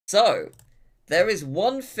So, there is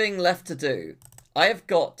one thing left to do. I have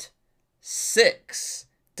got 6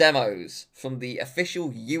 demos from the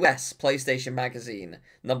official US PlayStation Magazine.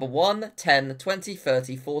 Number 1, 10, 20,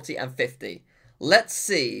 30, 40, and 50. Let's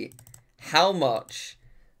see how much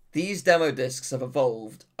these demo discs have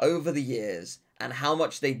evolved over the years and how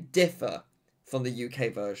much they differ from the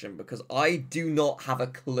UK version, because I do not have a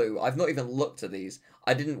clue. I've not even looked at these.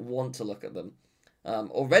 I didn't want to look at them.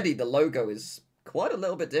 Already the logo is quite a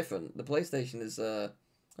little bit different. The PlayStation is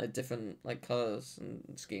like different like colors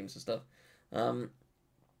and schemes and stuff. But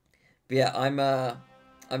yeah,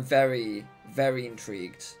 I'm very, very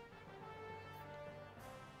intrigued.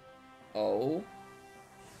 Oh.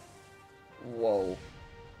 Whoa.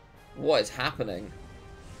 What is happening?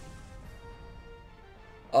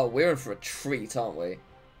 Oh, we're in for a treat, aren't we?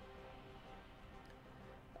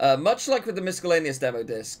 Much like with the miscellaneous demo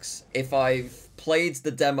discs, if I've played the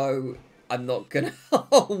demo, I'm not gonna...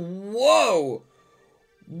 Oh, whoa!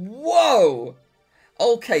 Whoa!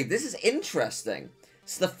 Okay, this is interesting.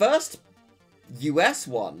 So the first US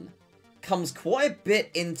one comes quite a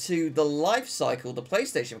bit into the life cycle of the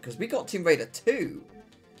PlayStation, because we got Tomb Raider 2.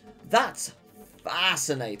 That's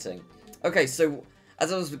fascinating. Okay, so,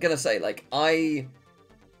 as I was gonna say, like,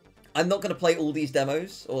 I'm not going to play all these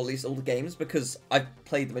demos, or at least all the games, because I've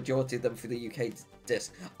played the majority of them through the UK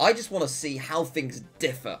disc. I just want to see how things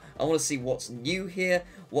differ. I want to see what's new here,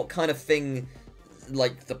 what kind of thing,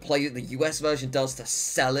 like, the US version does to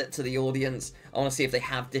sell it to the audience. I want to see if they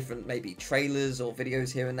have different, maybe, trailers or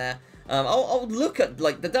videos here and there. I'll look at,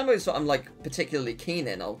 like, the demos that I'm, like, particularly keen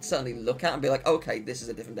in. I'll certainly look at and be like, okay, this is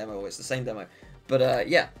a different demo, or it's the same demo. But,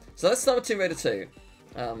 yeah. So let's start with Tomb Raider 2.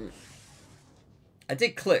 I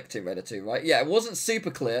did click Tomb Raider 2, right? Yeah, it wasn't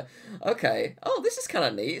super clear. Okay. Oh, this is kind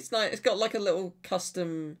of neat. It's nice. It's got like a little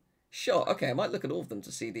custom shot. Okay, I might look at all of them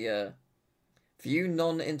to see the view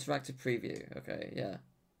non-interactive preview. Okay, yeah.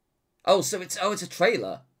 Oh, so it's a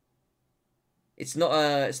trailer. It's not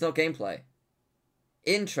gameplay.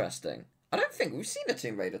 Interesting. I don't think we've seen a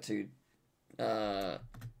Tomb Raider 2.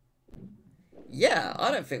 Yeah, I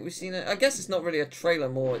don't think we've seen it. I guess it's not really a trailer,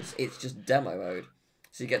 more it's just demo mode.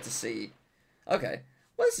 So you get to see. Okay,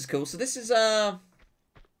 well this is cool. So this is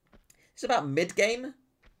it's about mid-game.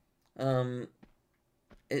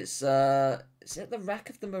 It's is it the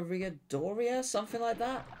Wreck of the Maria Doria, something like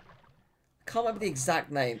that? I can't remember the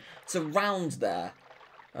exact name. It's around there.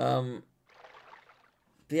 But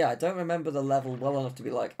yeah, I don't remember the level well enough to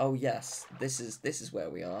be like, oh yes, this is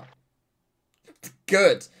where we are.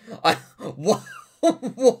 Good. What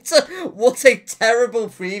a terrible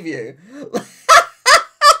preview.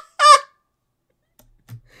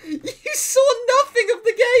 You saw nothing of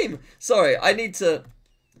the game! Sorry, I need to...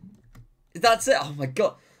 That's it. Oh my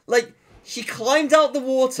god. Like, she climbed out the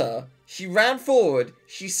water, she ran forward,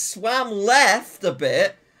 she swam left a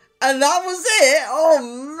bit, and that was it! Oh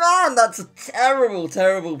man, that's a terrible,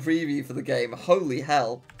 terrible preview for the game. Holy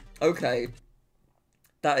hell. Okay.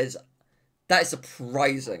 That is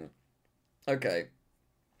surprising. Okay.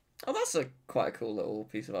 Oh, that's quite a cool little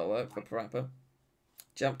piece of artwork for Parappa.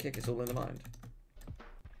 Jump kick is all in the mind.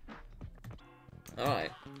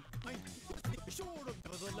 Alright.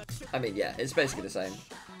 I mean, yeah, it's basically the same.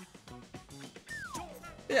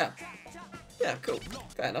 Yeah. Yeah, cool.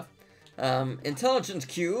 Fair enough. Intelligent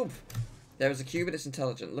cube. There is a cube and it's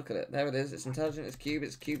intelligent. Look at it. There it is. It's intelligent, it's cube,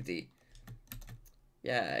 it's cubedy.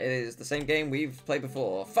 Yeah, it is the same game we've played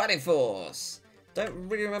before. Fighting Force! Don't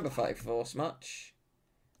really remember Fighting Force much.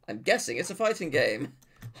 I'm guessing it's a fighting game.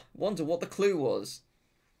 Wonder what the clue was.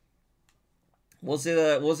 Was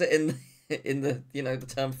it in the the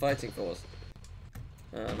term Fighting Force?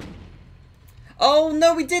 Oh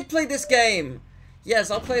no, we did play this game. Yes,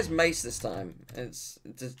 I'll play as Mace this time. Does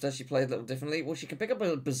she play a little differently? Well, she can pick up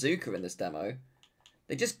a bazooka in this demo.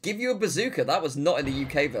 They just give you a bazooka. That was not in the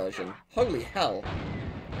UK version. Holy hell.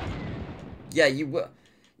 Yeah, you were.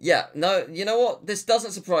 Yeah, no, you know what? This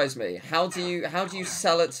doesn't surprise me. How do you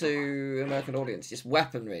sell it to an American audience? Just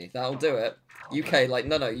weaponry. That'll do it. UK, like,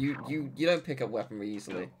 no, you don't pick up weaponry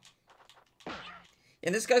easily.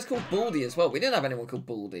 And this guy's called Baldy as well. We didn't have anyone called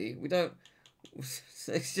Baldy. We don't...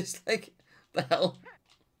 It's just like... The hell?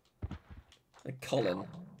 Like Colin.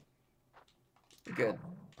 Good.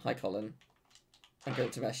 Hi, Colin. I'm going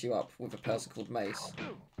to mess you up with a person called Mace.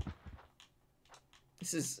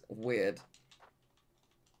 This is weird.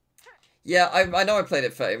 Yeah, I know I played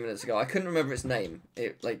it 30 minutes ago. I couldn't remember its name.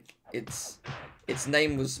 Its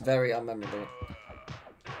name was very unmemorable.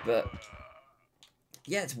 But...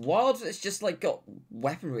 Yeah, it's wild. It's just like got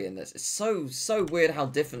weaponry in this. It's so weird how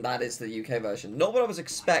different that is to the UK version. Not what I was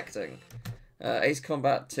expecting. Ace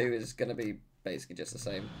Combat 2 is going to be basically just the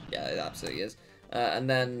same. Yeah, it absolutely is. And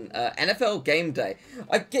then NFL Game Day.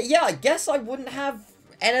 I guess I wouldn't have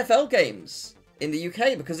NFL games in the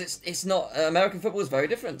UK because it's not American football is very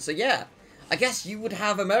different. So yeah, I guess you would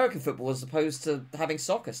have American football as opposed to having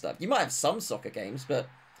soccer stuff. You might have some soccer games, but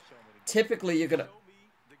typically you're gonna.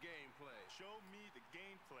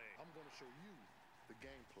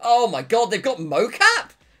 Oh my god, they've got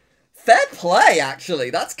mocap? Fair play, actually.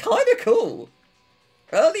 That's kind of cool.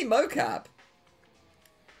 Early mocap.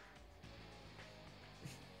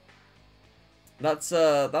 That's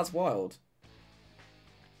wild.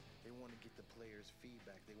 They want to get the players'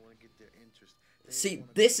 feedback. They want to get their interest. See,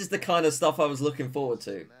 this is the kind of stuff I was looking forward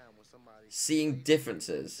to. Seeing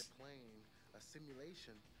differences. A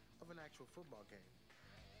simulation of an actual football game.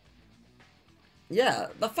 Yeah,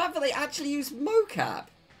 the fact that they actually use mocap.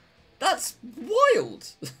 That's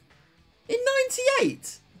wild. In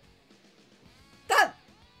 '98.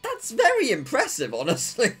 That's very impressive,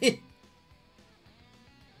 honestly.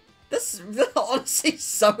 That's honestly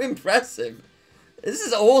so impressive. This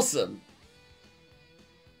is awesome.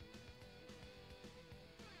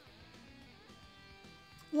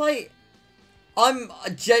 Like, I'm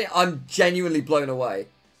genuinely blown away.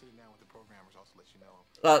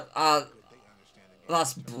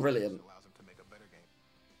 That's brilliant.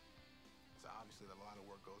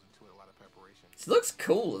 It looks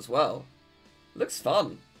cool as well. Looks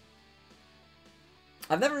fun.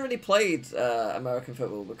 I've never really played American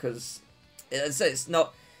football because it's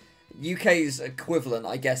not UK's equivalent,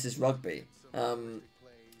 I guess, is rugby, and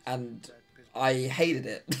I hated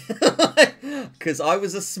it because I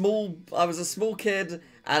was a small kid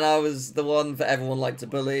and I was the one that everyone liked to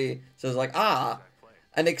bully. So I was like,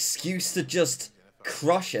 an excuse to just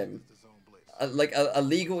crush him. Like a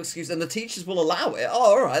legal excuse, and the teachers will allow it.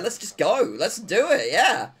 Oh, all right, let's just go. Let's do it.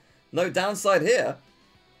 Yeah, no downside here.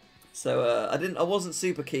 So I wasn't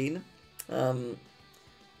super keen, but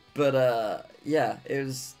yeah, it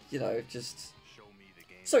was, you know, just.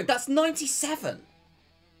 So that's '97.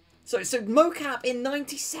 So mocap in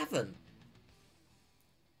 '97.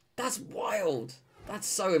 That's wild. That's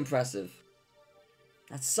so impressive.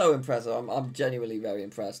 That's so impressive. I'm genuinely very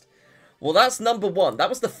impressed. Well, that's number 1. That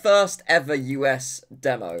was the first ever US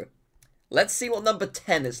demo. Let's see what number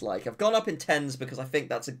 10 is like. I've gone up in 10s because I think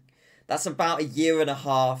that's about a year and a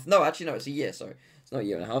half. No, actually, no, it's a year, sorry. It's not a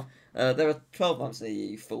year and a half. There are 12 months in a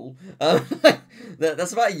year, you fool.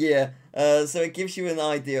 That's about a year. So it gives you an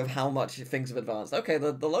idea of how much things have advanced. Okay,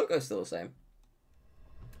 the logo's still the same.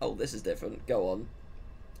 Oh, this is different. Go on.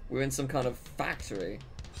 We're in some kind of factory.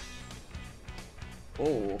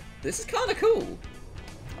 Oh, this is kind of cool.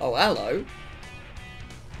 Oh, hello.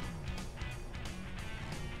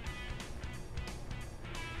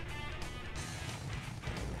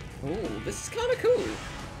 Oh, this is kind of cool.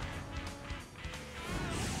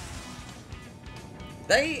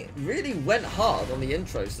 They really went hard on the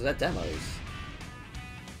intros to their demos.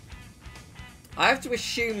 I have to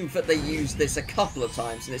assume that they used this a couple of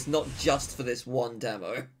times and it's not just for this one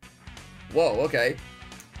demo. Whoa, okay.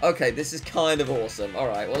 Okay, this is kind of awesome.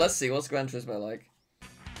 Alright, well, let's see. What's Gran Turismo like?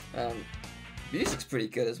 Music's pretty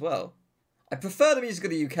good as well. I prefer the music of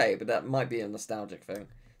the UK, but that might be a nostalgic thing.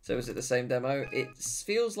 So is it the same demo? It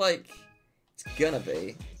feels like it's gonna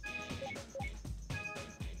be.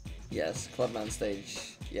 Yes, Clubman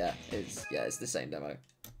stage. Yeah, it's the same demo.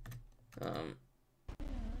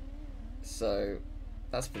 So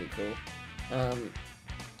that's pretty cool.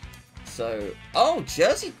 So oh,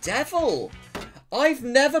 Jersey Devil! I've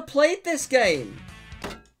never played this game.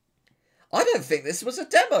 I don't think this was a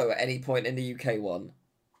demo at any point in the UK one.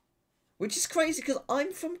 Which is crazy because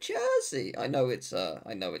I'm from Jersey. I know it's not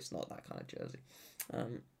that kind of Jersey.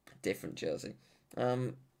 Different Jersey.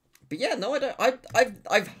 But yeah, no, I don't.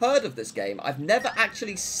 I've heard of this game. I've never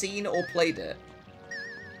actually seen or played it.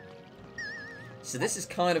 So this is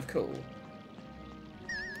kind of cool.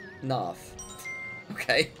 NARF.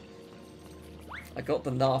 Okay. I got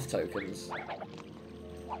the NARF tokens.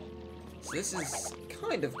 So this is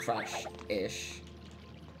kind of Crash-ish.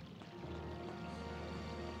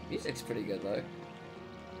 Music's pretty good though.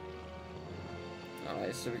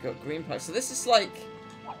 Alright, so we've got green pipe. So this is like,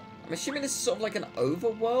 I'm assuming this is sort of like an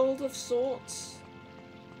overworld of sorts.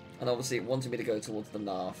 And obviously it wanted me to go towards the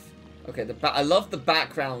NARF. Okay, I love the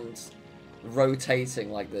background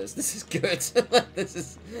rotating like this. This is good. This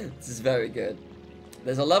is very good.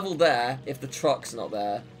 There's a level there if the truck's not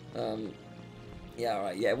there. Yeah,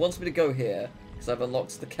 alright, yeah, it wants me to go here because I've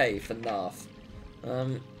unlocked the cave for NARF.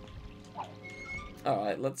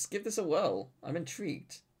 Alright, let's give this a whirl. I'm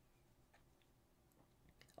intrigued.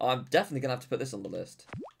 Oh, I'm definitely going to have to put this on the list.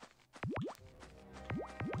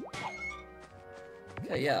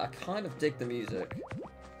 Okay, yeah, I kind of dig the music.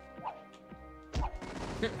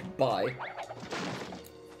 Bye.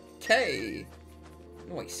 Okay.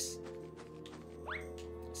 Nice.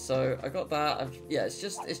 So I got that. Yeah, it's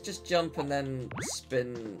just jump and then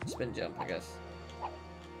spin jump, I guess.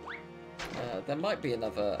 There might be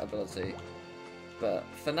another ability, but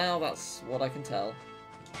for now that's what I can tell.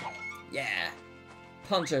 Yeah.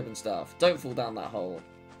 Punch open stuff. Don't fall down that hole.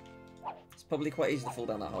 It's probably quite easy to fall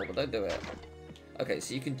down that hole, but don't do it. Okay,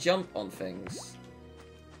 so you can jump on things,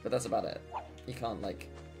 but that's about it. You can't like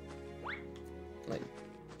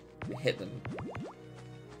hit them.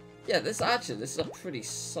 Yeah, this is a pretty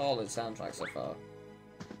solid soundtrack so far.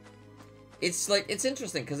 It's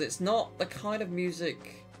interesting because it's not the kind of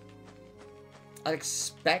music I'd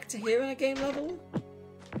expect to hear in a game level.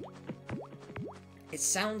 It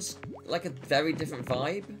sounds like a very different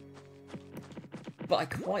vibe, but I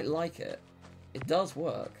quite like it. It does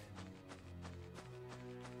work.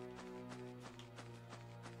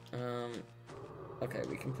 Okay,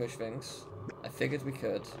 we can push things. I figured we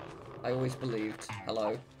could. I always believed.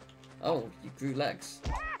 Hello. Oh, you grew legs.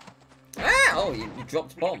 Ah! Oh, you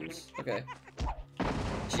dropped bombs. Okay.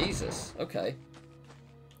 Jesus. Okay.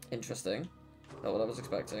 Interesting. Not what I was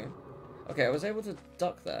expecting. Okay, I was able to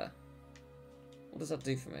duck there. What does that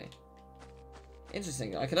do for me?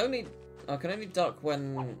 Interesting. I can only duck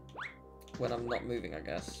when I'm not moving, I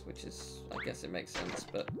guess, which is, I guess it makes sense,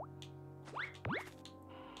 but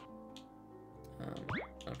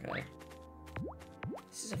okay.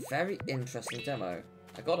 This is a very interesting demo.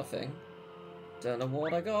 I got a thing. Don't know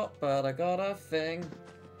what I got, but I got a thing.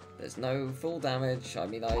 There's no full damage. I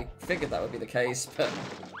mean, I figured that would be the case, but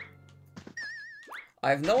I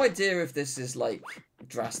have no idea if this is, like,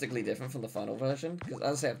 drastically different from the final version, because,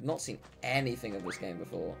 as I say, I've not seen anything of this game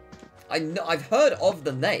before. I've heard of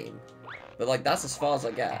the name, but, like, that's as far as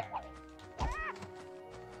I get.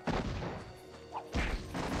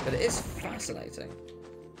 But it is fascinating.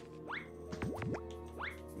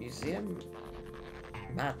 Museum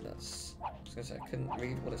Madness. I was going to say, I couldn't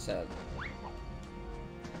read what it said.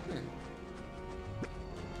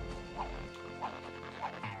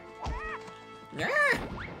 Yeah.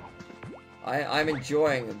 I'm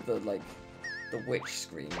enjoying the witch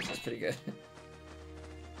screams. It's pretty good.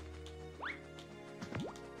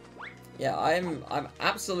 Yeah, I'm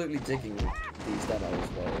absolutely digging these demos as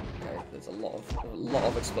well. Okay, there's a lot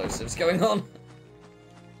of explosives going on.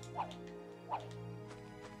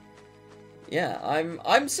 Yeah,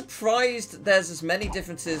 I'm surprised there's as many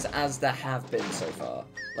differences as there have been so far.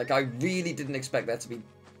 Like, I really didn't expect there to be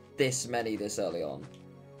this many this early on.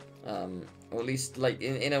 Or at least, like,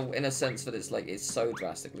 in a sense that it's so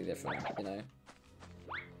drastically different, you know.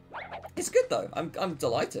 It's good though. I'm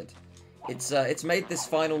delighted. It's made this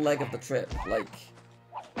final leg of the trip like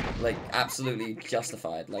absolutely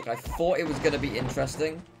justified. Like, I thought it was gonna be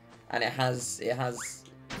interesting, and it has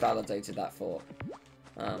validated that thought,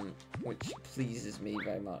 which pleases me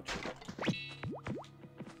very much.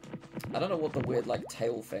 I don't know what the weird like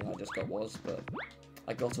tail thing I just got was, but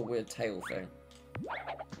I got a weird tail thing.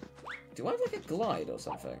 Do I have like a glide or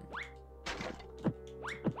something?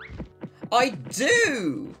 I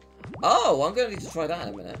do! Oh, I'm gonna need to try that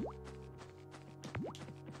in a minute.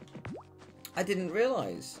 I didn't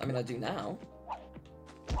realise. I mean, I do now.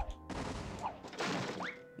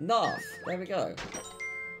 Narf. There we go.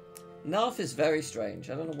 Narf is very strange.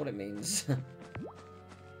 I don't know what it means.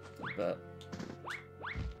 But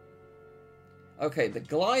okay, the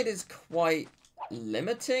glide is quite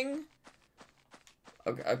limiting.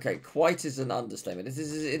 Okay, quite is an understatement. It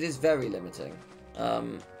is very limiting.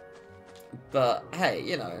 But hey,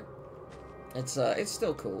 you know, it's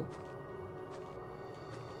still cool.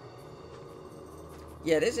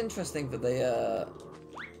 Yeah, it is interesting that they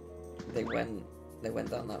went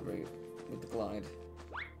down that route with the glide.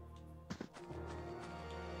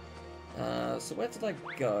 So where did I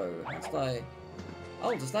go? How did I?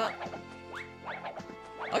 Oh, does that?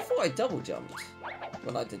 I thought I double jumped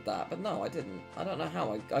when I did that, but no, I didn't. I don't know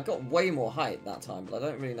how. I got way more height that time, but I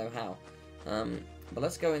don't really know how. But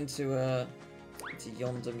let's go into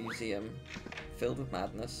yonder museum filled with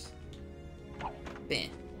madness. Bam.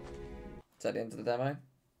 Is that the end of the demo?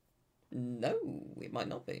 No, it might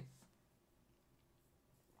not be.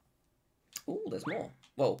 Oh, there's more.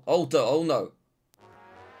 Whoa. Oh no.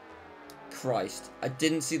 Christ. I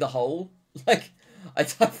didn't see the hole. Like, I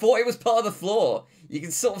thought it was part of the floor. You can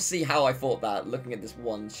sort of see how I thought that, looking at this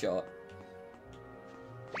one shot.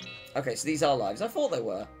 Okay, so these are lives. I thought they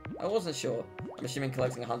were. I wasn't sure. I'm assuming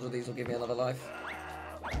collecting 100 of these will give me another life.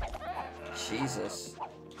 Jesus.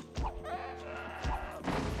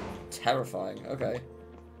 Terrifying. Okay.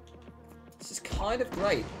 This is kind of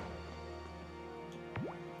great.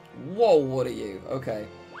 Whoa, what are you? Okay.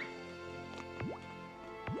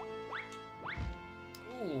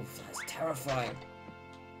 Ooh, that's terrifying.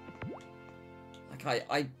 Like,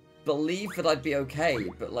 I believe that I'd be okay,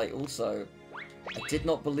 but, like, also, I did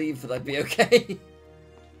not believe that I'd be okay.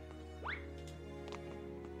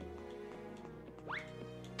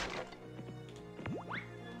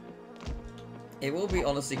 It will be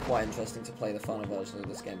honestly quite interesting to play the final version of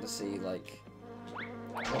this game to see, like,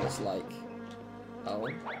 what it's like. Oh,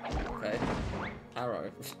 okay.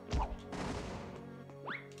 Arrow.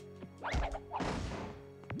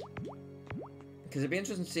 Because it'd be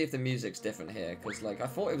interesting to see if the music's different here, because, like, I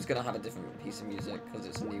thought it was going to have a different piece of music, because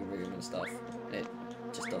it's a new room and stuff. It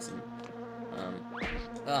just doesn't.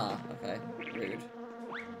 Okay. Rude.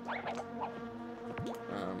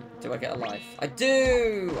 Do I get a life? I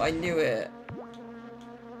do! I knew it!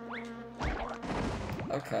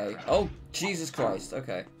 Okay. Oh, Jesus Christ.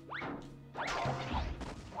 Okay.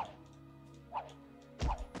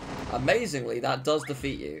 Amazingly, that does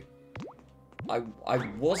defeat you. I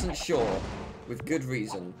wasn't sure, with good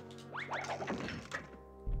reason.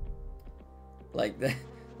 Like,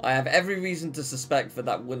 I have every reason to suspect that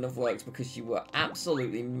that wouldn't have worked because you were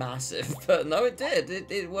absolutely massive. But no, it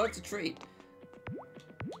did. It worked a treat.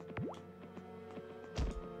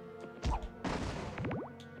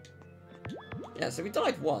 Yeah, so we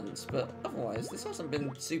died once, but otherwise, this hasn't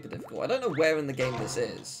been super difficult. I don't know where in the game this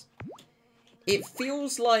is. It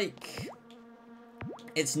feels like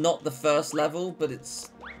it's not the first level, but it's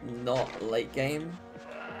not late game.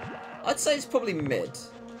 I'd say it's probably mid.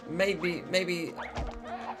 Maybe,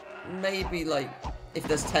 like, if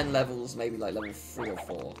there's 10 levels, maybe like level 3 or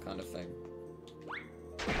 4 kind of thing.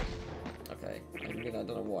 Okay, I mean, I don't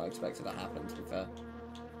know what I expected to happen, to be fair.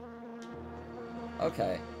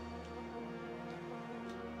 Okay.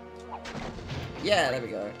 Yeah, there we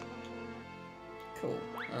go. Cool.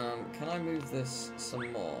 Can I move this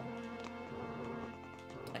some more?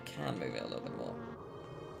 I can move it a little bit more.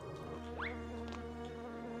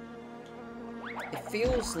 It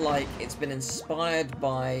feels like it's been inspired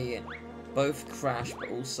by both Crash, but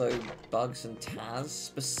also Bugs and Taz.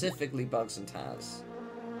 Specifically Bugs and Taz.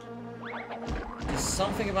 There's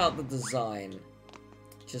something about the design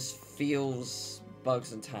just feels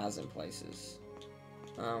Bugs and Taz in places.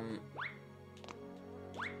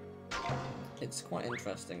 It's quite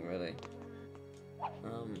interesting, really.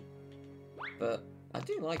 But I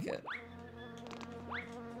do like it.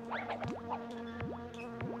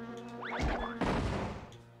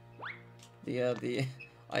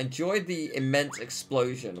 I enjoyed the immense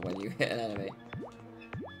explosion when you hit an enemy.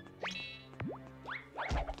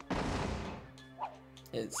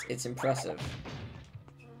 It's impressive.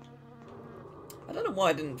 I don't know why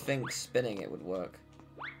I didn't think spinning it would work.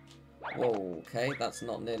 Whoa, okay, that's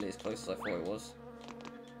not nearly as close as I thought it was.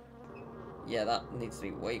 Yeah, that needs to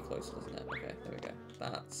be way closer, doesn't it? Okay, there we go.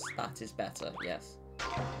 That is better, yes.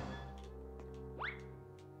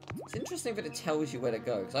 It's interesting that it tells you where to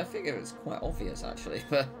go, because I figure it's quite obvious, actually,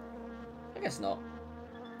 but I guess not.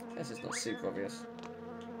 I guess it's not super obvious.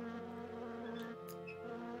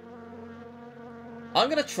 I'm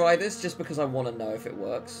going to try this just because I want to know if it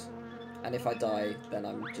works. And if I die, then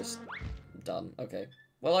I'm just done. Okay.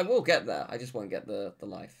 Well, I will get there. I just won't get the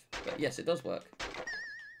life. But yes, it does work.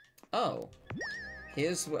 Oh.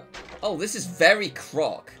 Here's where... Oh, this is very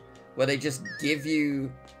Croc. Where they just give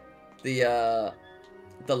you the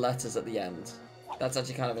letters at the end. That's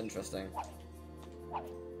actually kind of interesting.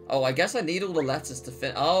 Oh, I guess I need all the letters to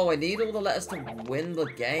fin... Oh, I need all the letters to win the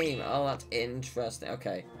game. Oh, that's interesting.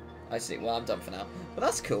 Okay. I see. Well, I'm done for now. But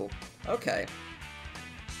that's cool. Okay.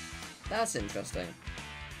 That's interesting.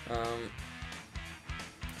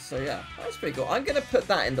 So yeah, that's pretty cool. I'm going to put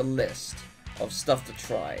that in the list of stuff to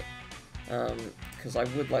try. Because I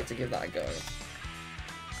would like to give that a go.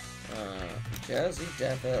 Jersey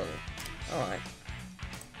Devil. Alright.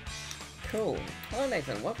 Cool. Hello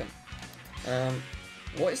Nathan, welcome.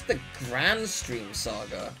 What is the Grand Stream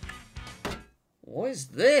Saga? What is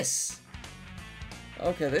this?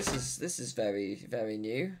 Okay, this is very, very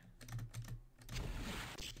new.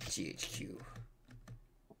 GHQ.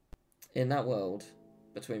 In that world,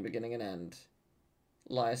 between beginning and end,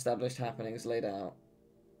 lie established happenings laid out,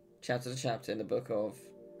 chapter to chapter in the book of...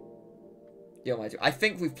 Yo, my... I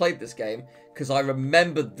think we've played this game, because I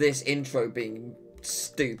remember this intro being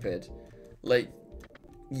stupid. Like,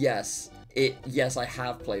 yes, I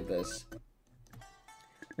have played this.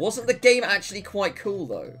 Wasn't the game actually quite cool,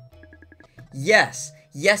 though? Yes,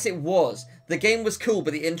 it was. The game was cool,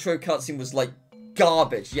 but the intro cutscene was, like,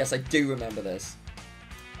 garbage. Yes, I do remember this.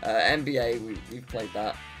 NBA, we've played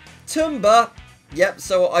that. Tumba. Yep,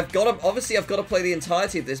 so I've got to, obviously I've got to play the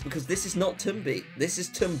entirety of this because this is not Tumbi. This is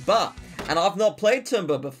Tumba. And I've not played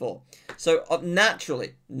Tumba before. So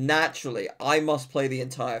naturally, I must play the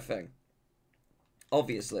entire thing.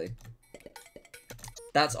 Obviously.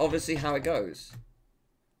 That's obviously how it goes.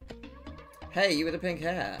 Hey, you with the pink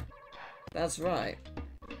hair. That's right.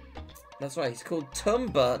 That's right, he's called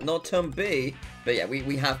Tumba, not Tumbi. But yeah,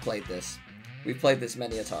 we have played this. We've played this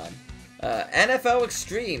many a time. NFL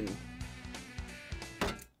Extreme.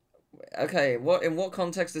 Okay, in what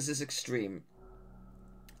context is this extreme?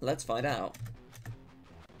 Let's find out.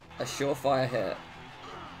 A surefire hit.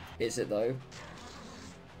 Is it though?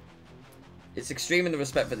 It's extreme in the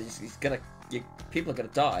respect that people are gonna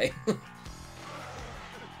die.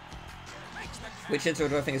 Which intro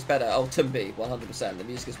do I think is better? Oh, Tumbi, 100%. The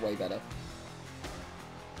music is way better.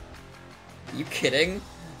 Are you kidding?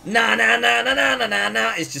 Na na na na na na na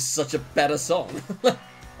na. It's just such a better song.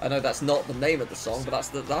 I know that's not the name of the song, but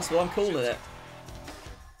that's what I'm calling it.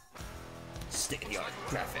 State-of-the-art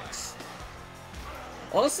graphics.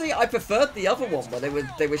 Honestly, I preferred the other one where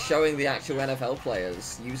they were showing the actual NFL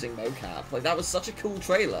players using mocap. Like, that was such a cool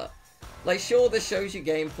trailer. Like, sure, this shows you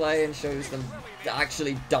gameplay and shows them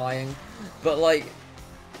actually dying, but like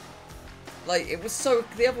it was so,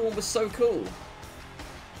 the other one was so cool.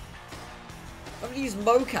 I've used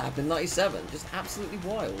mocap in '97, just absolutely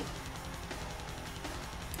wild.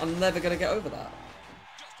 I'm never gonna get over that.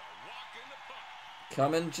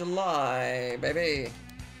 Come in July, baby.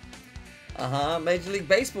 Major League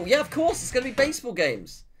Baseball. Yeah, of course, it's gonna be baseball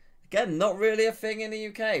games. Again, not really a thing in the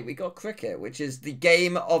UK. We got cricket, which is the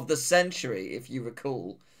game of the century, if you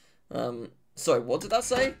recall. Sorry, what did that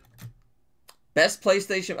say? Best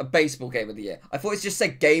PlayStation, a baseball game of the year. I thought it just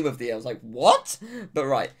said game of the year. I was like, what? But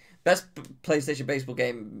right, best PlayStation baseball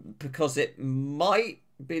game because it might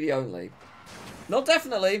be the only. Not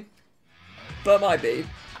definitely, but might be.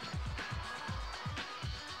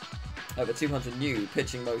 Over 200 new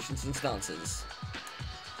pitching motions and stances.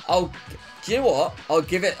 Do you know what? I'll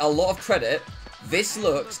give it a lot of credit. This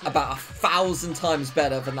looks about 1,000 times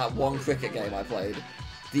better than that one cricket game I played.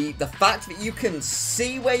 The fact that you can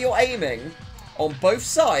see where you're aiming on both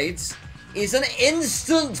sides is an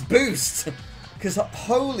instant boost. Because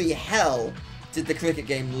holy hell did the cricket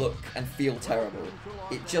game look and feel terrible.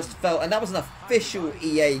 It just felt, and that was an official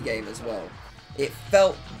EA game as well. It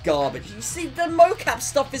felt garbage. You see, the mocap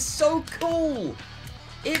stuff is so cool.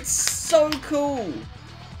 It's so cool.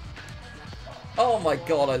 Oh my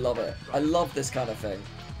god, I love it. I love this kind of thing.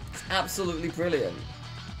 It's absolutely brilliant.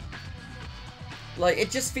 Like,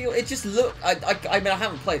 I mean, I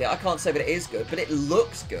haven't played it. I can't say that it is good, but it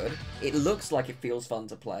looks good. It looks like it feels fun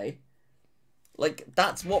to play. Like,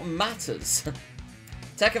 that's what matters.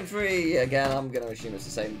 Tekken 3, again, I'm going to assume it's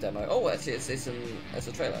the same demo. Oh, actually, it's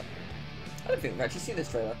a trailer. I don't think we've actually seen this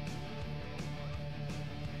trailer.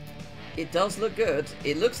 It does look good.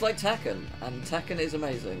 It looks like Tekken, and Tekken is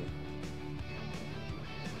amazing.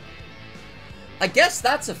 I guess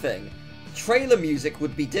that's a thing. Trailer music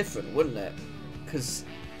would be different, wouldn't it? Because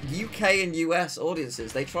UK and US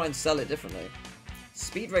audiences, they try and sell it differently.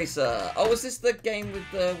 Speed Racer. Oh, is this the game with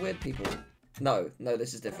the weird people? No,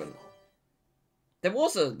 this is different. There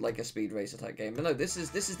was a Speed Racer type game, but no, this is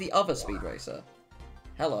the other Speed Racer.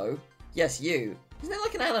 Hello. Yes, you. Isn't it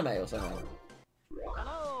like an anime or something?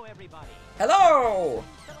 Hello, everybody. Hello!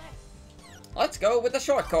 Let's go with the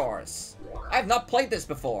short course. I've not played this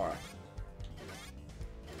before.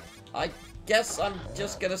 I guess I'm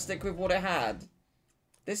just gonna stick with what it had.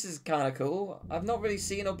 This is kind of cool. I've not really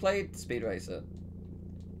seen or played Speed Racer.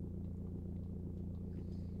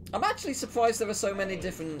 I'm actually surprised there are so many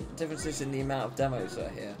differences in the amount of demos that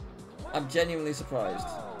are here. I'm genuinely surprised.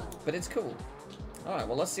 But it's cool. Alright,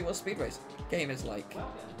 well, let's see what Speed Racer game is like.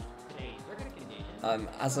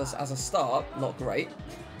 As a start, not great.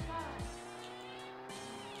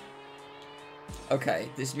 Okay,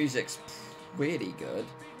 this music's really good.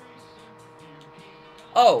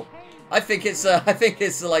 Oh, I think it's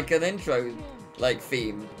like an intro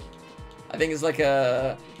theme. I think it's like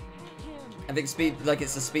a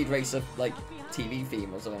it's a Speed Racer TV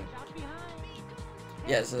theme or something.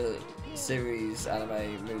 Yeah, it's a series,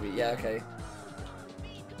 anime, movie. Yeah, okay.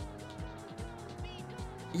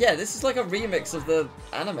 Yeah, this is like a remix of the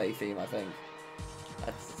anime theme, I think.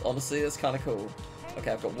 Honestly, that's kind of cool.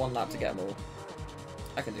 Okay, I've got one lap to get them all.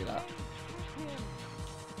 I can do that.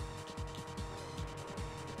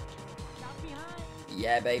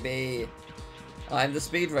 Yeah, baby! I'm the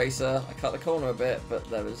Speed Racer. I cut the corner a bit, but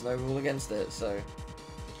there was no rule against it, so...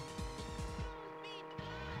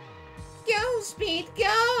 Go, Speed,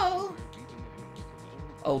 go!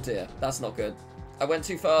 Oh dear, that's not good. I went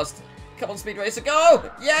too fast. Come on, Speed Racer, go!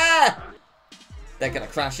 Yeah! They're gonna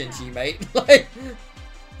crash into you, mate. Like,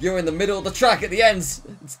 you're in the middle of the track at the ends.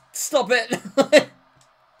 Stop it.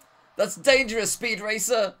 That's dangerous, Speed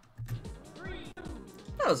Racer.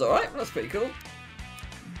 That was alright. That's pretty cool.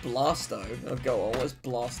 Blasto. Oh, go on. What's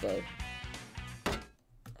Blasto?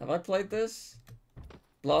 Have I played this?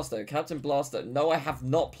 Blasto. Captain Blasto. No, I have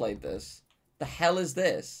not played this. The hell is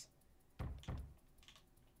this?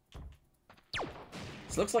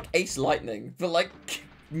 This looks like Ace Lightning, but like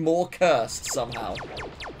more cursed somehow.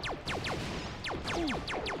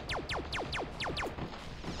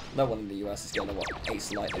 No one in the US is gonna know what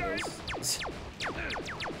Ace Lightning is.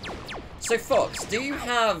 So Fox, do you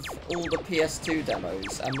have all the PS2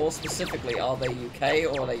 demos? And more specifically, are they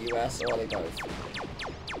UK or are they US or are they both?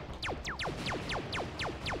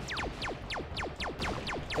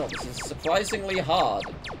 God, this is surprisingly hard.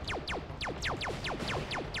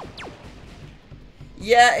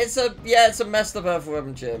 Yeah, it's a messed up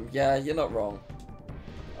Earthworm Jim. Yeah, you're not wrong.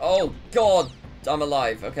 Oh God, I'm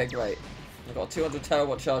alive. Okay, great. I've got a 200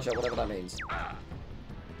 terawatt charger, whatever that means.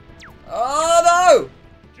 Oh no!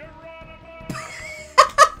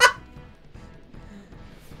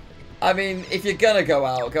 I mean, if you're gonna go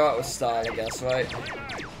out with style, I guess, right?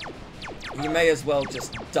 You may as well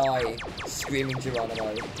just die screaming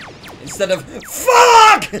Geronimo instead of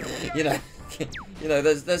FUCK! You know,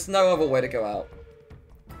 there's no other way to go out.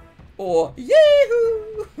 Or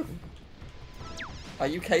Yahoo! Are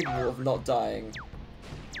you capable of not dying?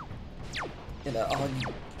 You know,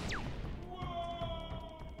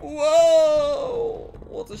 whoa!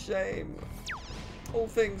 What a shame. All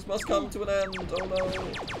things must come to an end. Oh no.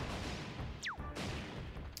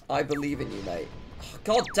 I believe in you, mate. Oh,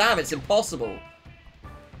 God damn, it's impossible.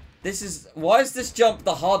 This is... Why is this jump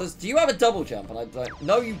the hardest? Do you have a double jump? And I don't...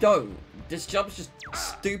 No, you don't. This jump's just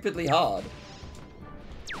stupidly hard.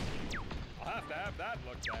 I'll have to have that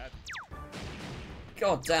looked at.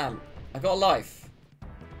 God damn. I got a life.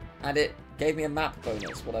 And it gave me a map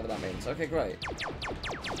bonus, whatever that means. Okay, great.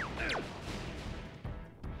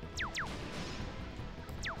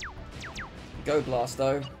 Go,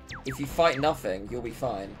 Blasto. If you fight nothing, you'll be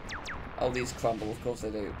fine. Oh, these crumble. Of course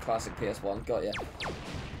they do. Classic PS1. Got ya.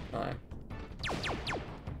 Alright.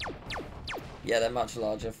 Yeah, they're much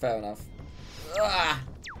larger. Fair enough. Ah!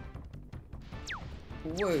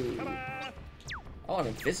 Woo. Oh, I'm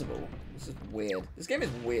invisible. This is weird. This game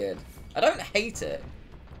is weird. I don't hate it.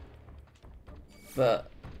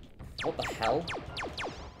 But... What the hell?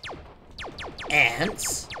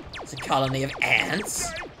 Ants? It's a colony of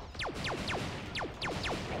ants?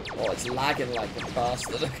 Oh, it's lagging like a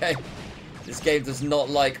bastard, okay. This game does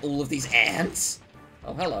not like all of these ants.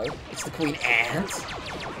 Oh, hello. It's the Queen Ant.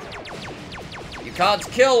 You can't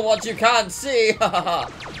kill what you can't see! Ha ha ha!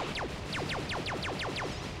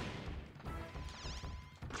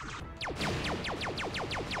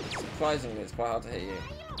 Surprisingly, it's quite hard to hit you.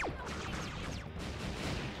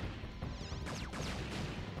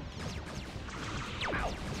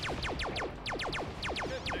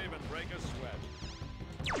 Didn't even break a sweat.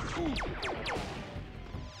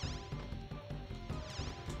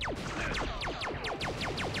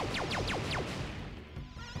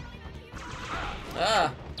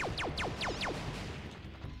 Ah!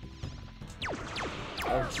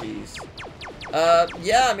 Oh, jeez.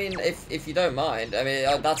 Yeah, I mean, if you don't mind, I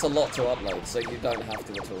mean, that's a lot to upload, so you don't have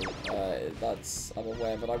to at all. I'm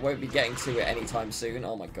aware, but I won't be getting to it anytime soon.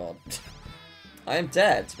 Oh my god. I am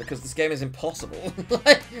dead, because this game is impossible.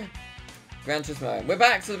 Gran Turismo. We're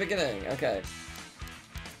back to the beginning. Okay.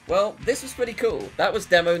 Well, this was pretty cool. That was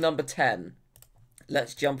demo number 10.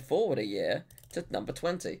 Let's jump forward a year to number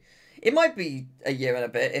 20. It might be a year and a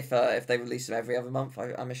bit if they release them every other month.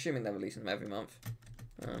 I'm assuming they're releasing them every month.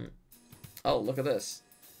 Oh, look at this.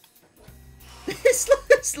 This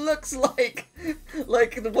looks like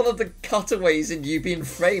one of the cutaways in You Being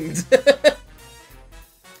Framed.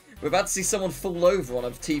 We're about to see someone fall over on a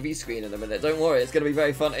TV screen in a minute. Don't worry, it's going to be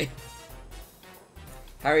very funny.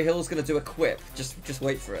 Harry Hill's going to do a quip. Just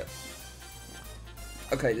wait for it.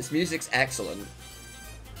 Okay, this music's excellent.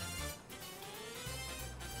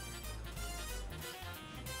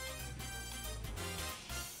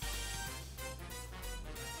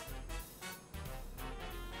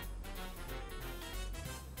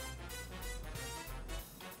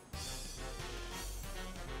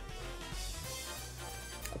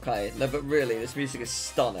 Okay, no, but really, this music is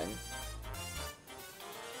stunning.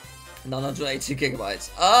 982 gigabytes.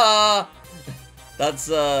 Ah! That's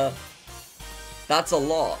a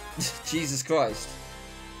lot. Jesus Christ.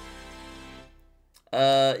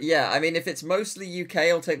 Yeah, I mean, if it's mostly UK,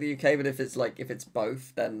 I'll take the UK, but if it's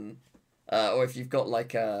both, then Or if you've got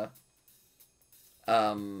like a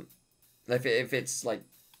if it's like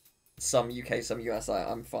some UK, some US,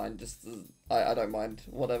 I'm fine. Just I don't mind.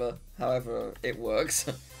 Whatever, however it works.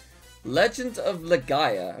 Legend of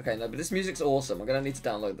Legaia. Okay, no, but this music's awesome. I'm gonna need to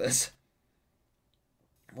download this.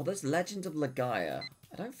 Well, there's Legend of Legaia.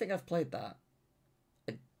 I don't think I've played that.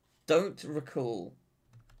 I don't recall.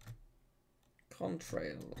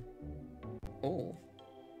 Contrail. Oh.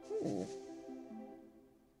 Ooh.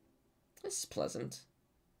 This is pleasant.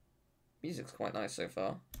 Music's quite nice so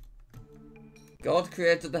far. God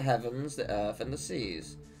created the heavens, the earth, and the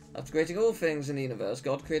seas. After creating all things in the universe,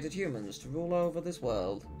 God created humans to rule over this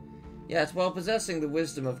world. Yet, while possessing the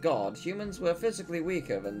wisdom of God, humans were physically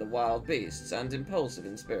weaker than the wild beasts and impulsive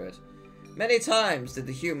in spirit. Many times did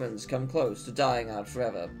the humans come close to dying out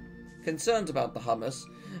forever. Concerned about the hummus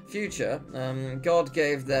future, God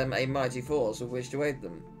gave them a mighty force with which to aid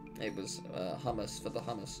them. It was hummus for the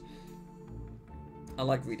hummus. I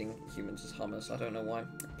like reading humans as hummus. I don't know why.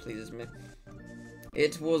 It pleases me.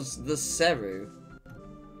 It was the Seru.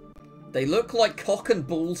 They look like cock and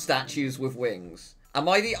bull statues with wings. Am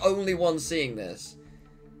I the only one seeing this?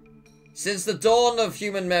 Since the dawn of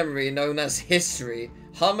human memory, known as history,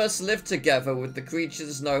 hummus lived together with the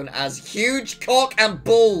creatures known as huge cock and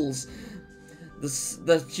bulls.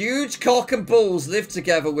 The huge cock and bulls lived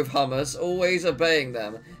together with hummus, always obeying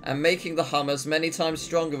them, and making the hummus many times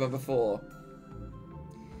stronger than before.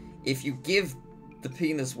 If you give the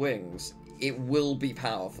penis wings, it will be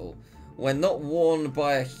powerful. When not worn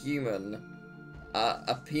by a human,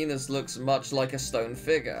 a penis looks much like a stone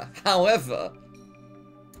figure. However,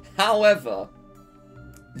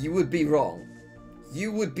 you would be wrong.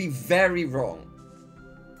 You would be very wrong.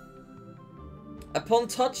 Upon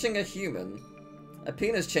touching a human, a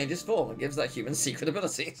penis changes form and gives that human secret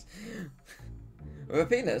abilities. With a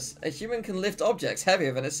penis, a human can lift objects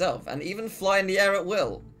heavier than itself and even fly in the air at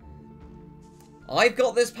will. I've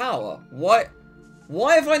got this power.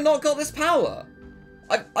 Why have I not got this power?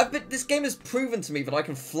 This game has proven to me that I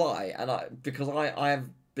can fly, and because I have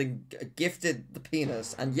been gifted the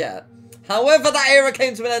penis, and yet, however, that era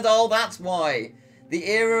came to an end. Oh, that's why the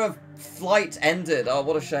era of flight ended. Oh,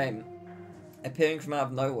 what a shame. Appearing from out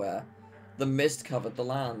of nowhere, the mist covered the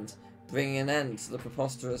land, bringing an end to the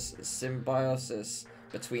preposterous symbiosis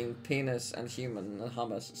between penis and human and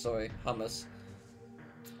hummus.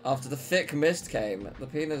 After the thick mist came, the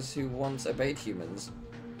penis who once obeyed humans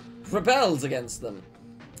rebelled against them.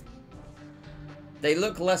 They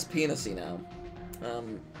look less penisy now.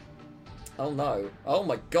 Oh no. Oh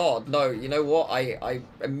my god, no. You know what? I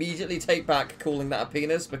immediately take back calling that a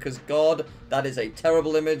penis, because god, that is a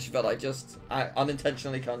terrible image that I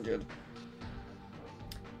unintentionally conjured.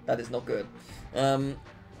 That is not good.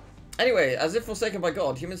 Anyway, as if forsaken by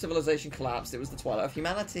God, human civilization collapsed. It was the twilight of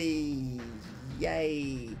humanity.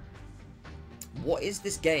 Yay. What is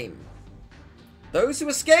this game? Those who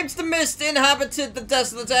escaped the mist inhabited the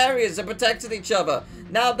desolate areas and protected each other.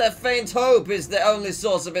 Now their faint hope is their only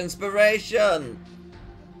source of inspiration.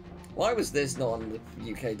 Why was this not on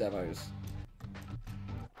the UK demos?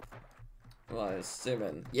 Right, zoom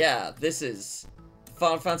in. Yeah, this is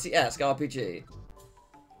Final Fantasy-esque RPG.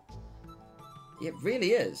 It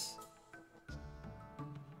really is.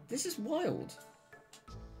 This is wild.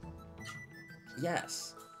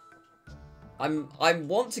 Yes. I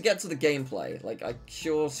want to get to the gameplay. Like,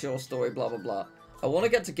 sure, story, blah, blah, blah. I want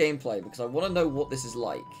to get to gameplay because I want to know what this is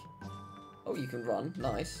like. Oh, you can run.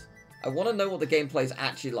 Nice. I want to know what the gameplay is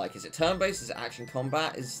actually like. Is it turn-based? Is it action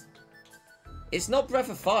combat? It's not Breath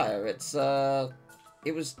of Fire. It's,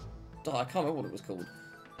 it was... Oh, I can't remember what it was called.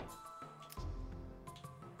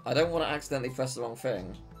 I don't want to accidentally press the wrong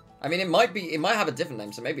thing. I mean, it might have a different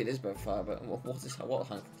name, so maybe it is Breath of Fire, but what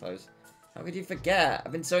hunk of clothes? How could you forget?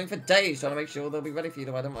 I've been sewing for days trying to make sure they'll be ready for you.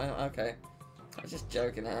 Okay. I was just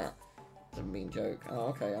joking. It's a mean joke. Oh,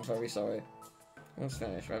 okay. I'm very sorry. Almost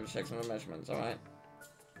finished. We'll have to check some of the measurements. Alright.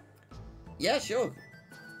 Yeah, sure.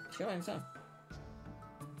 Sure, anytime.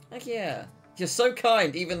 Heck yeah. You're so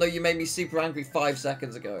kind, even though you made me super angry 5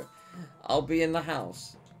 seconds ago. I'll be in the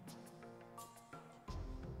house.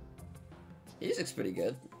 Music's pretty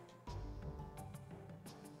good.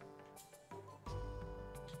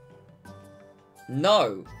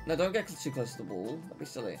 No! No, don't get too close to the wall. That'd be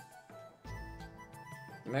silly.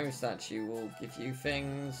 The memory statue will give you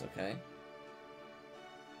things. Okay.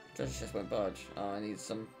 Treasure chest won't budge. Oh, I need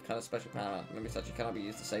some kind of special power. Memory statue cannot be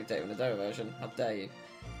used to save data in the demo version. How dare you?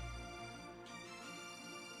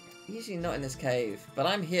 Usually not in this cave, but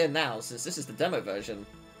I'm here now since this is the demo version.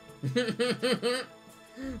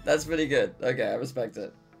 That's pretty good. Okay, I respect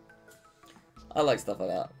it. I like stuff like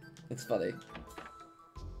that. It's funny.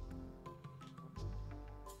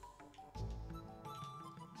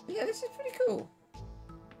 Yeah, this is pretty cool.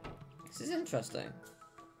 This is interesting.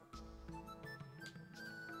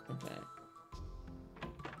 Okay.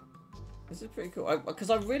 This is pretty cool. Because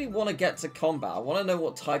I really want to get to combat. I want to know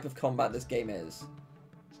what type of combat this game is.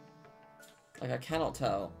 Like, I cannot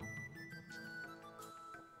tell.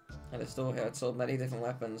 At the store here, I saw many different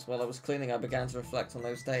weapons. While I was cleaning, I began to reflect on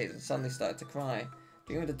those days and suddenly started to cry.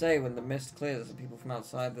 Dreaming of the day when the mist clears and people from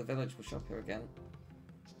outside the village will shop here again.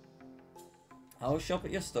 I will shop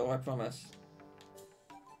at your store, I promise.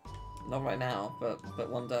 Not right now, but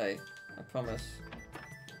one day. I promise.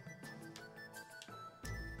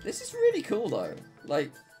 This is really cool, though.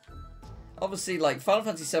 Like, obviously, like, Final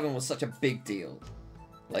Fantasy VII was such a big deal.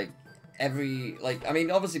 Like, I mean,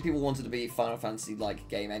 obviously people wanted to be Final Fantasy-like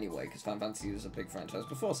game anyway, because Final Fantasy was a big franchise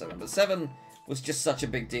before 7, but 7 was just such a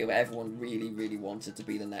big deal, everyone really, really wanted to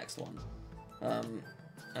be the next one.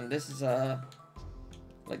 And this is,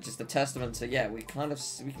 like, just a testament to, yeah, we can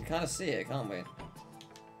kind of see it, can't we?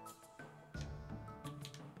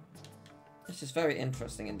 It's just very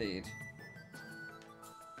interesting indeed.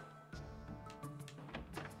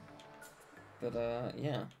 But,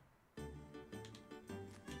 yeah.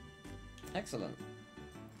 Excellent.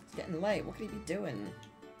 It's getting late. What could he be doing?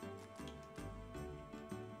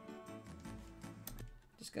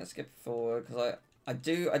 Just gonna skip forward because I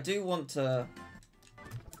do want to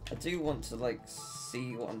like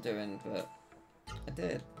see what I'm doing, but I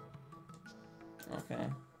did. Okay.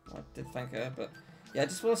 Well, I did thank her, but yeah, I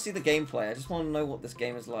just want to see the gameplay. I just want to know what this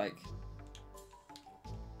game is like.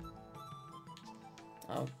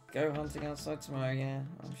 I'll go hunting outside tomorrow, yeah,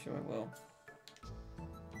 I'm sure I will.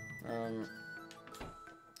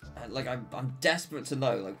 Like, I'm desperate to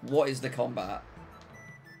know, like, what is the combat?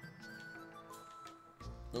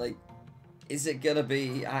 Like, is it gonna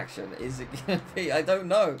be action? Is it gonna be... I don't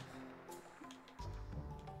know.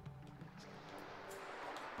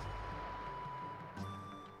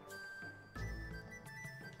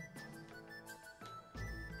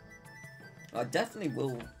 I definitely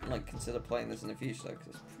will, like, consider playing this in the future, though, because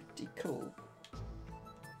it's pretty cool.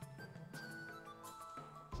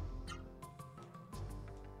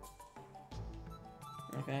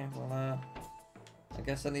 Okay, well, I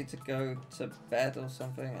guess I need to go to bed or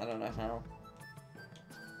something. I don't know how.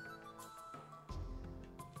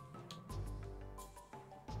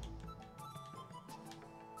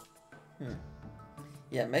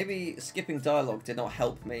 Yeah, maybe skipping dialogue did not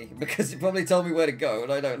help me, because it probably told me where to go,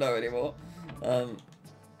 and I don't know anymore.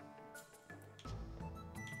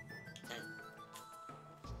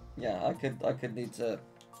 Yeah, I could need to...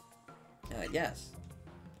 yes.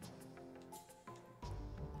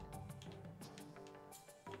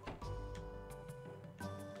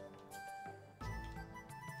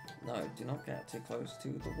 No, do not get too close to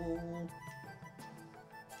the wall.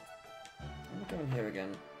 I'm going here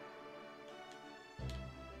again.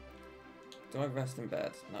 Do I rest in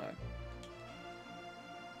bed? No.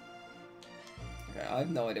 Okay, I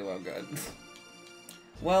have no idea where I'm going.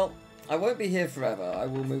 Well, I won't be here forever. I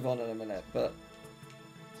will move on in a minute, but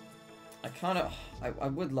I kind of... I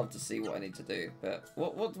would love to see what I need to do, but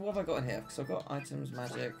what have I got in here? Because I've got items,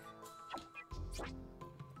 magic...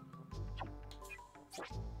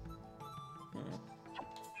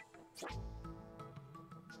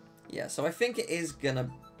 Yeah, so I think it is gonna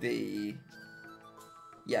be...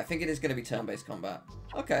 Yeah, I think it is gonna be turn-based combat.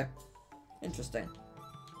 Okay. Interesting.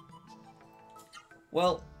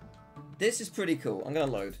 Well, this is pretty cool. I'm gonna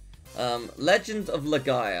load. Legend of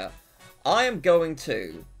Legaia. I am going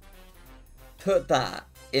to put that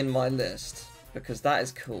in my list, because that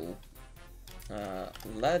is cool.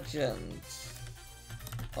 Legend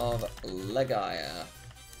of Legaia.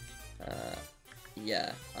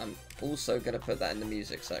 Yeah, I'm also going to put that in the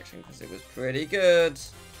music section because it was pretty good.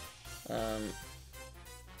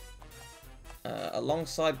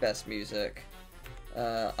 Alongside best music,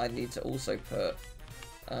 I need to also put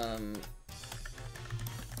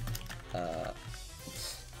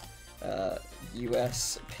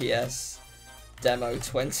US PS Demo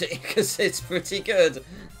 20 because it's pretty good.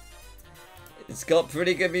 It's got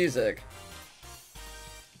pretty good music.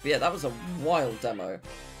 But yeah, that was a wild demo.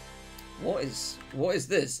 What is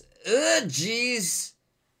this? Ugh, jeez.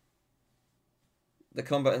 The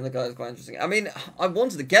combat in the guy is quite interesting. I mean, I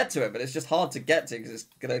wanted to get to it, but it's just hard to get to because it's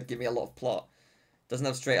gonna give me a lot of plot. Doesn't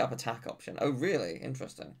have straight up attack option. Oh, really?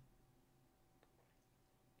 Interesting.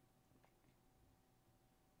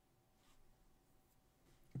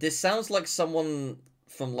 This sounds like someone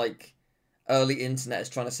from like early internet is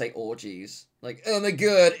trying to say orgies. Like, oh my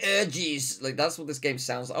god, orgies. Like that's what this game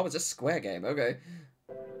sounds like. Oh, it's a Square game. Okay.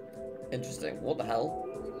 Interesting. What the hell?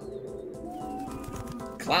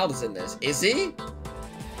 Cloud is in this. Is he?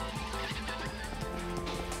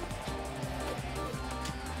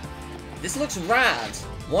 This looks rad.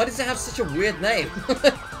 Why does it have such a weird name?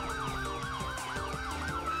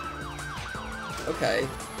 Okay.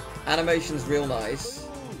 Animation's real nice.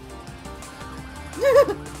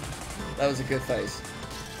 That was a good face.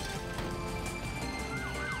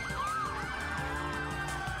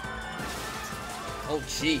 Oh,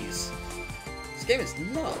 jeez. This game is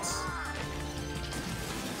nuts.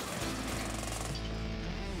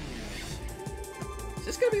 Is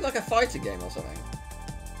this gonna be like a fighting game or something?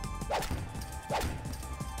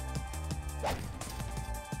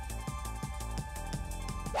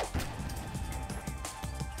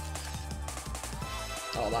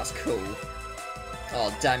 Oh, that's cool.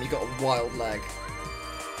 Oh, damn, you got a wild leg.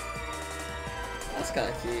 That's kind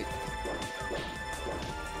of cute.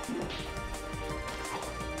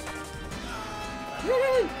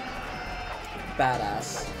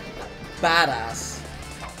 Badass. Badass.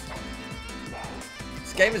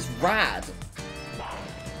 This game is rad.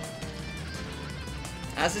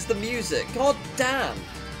 As is the music. God damn.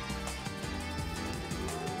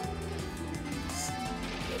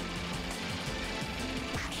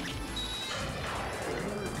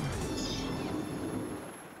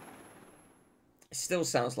 It still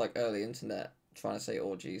sounds like early internet trying to say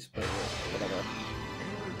orgies, but whatever.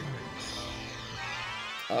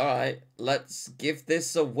 Alright, let's give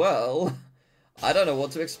this a whirl. I don't know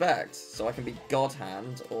what to expect, so I can be God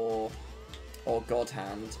Hand or God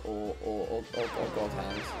Hand or God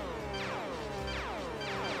Hand.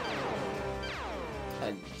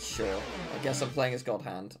 Sure. I guess I'm playing as God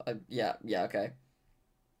Hand. Yeah, okay.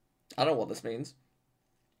 I don't know what this means.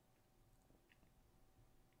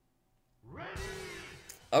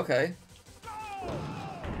 Okay.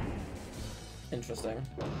 Interesting.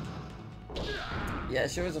 Yeah,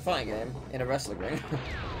 it sure is a fighting game in a wrestling ring.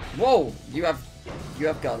 Whoa! You have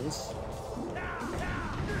guns.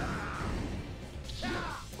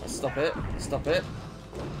 Stop it. Stop it.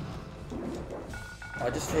 I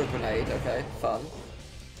just threw a grenade. Okay, fun.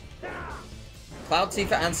 Cloud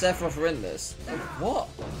Tifa and Sevfora are in this. What?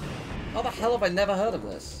 How the hell have I never heard of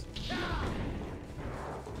this?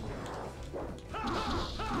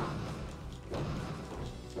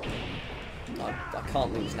 I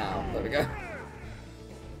can't lose now. There we go.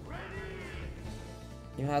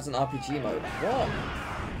 Who has an RPG mode? What?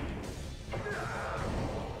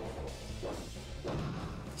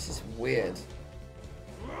 This is weird.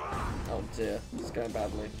 Oh dear, it's going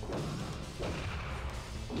badly.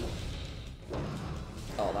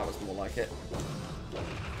 Oh, that was more like it.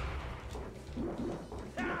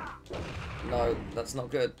 No, that's not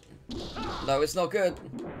good. No, it's not good.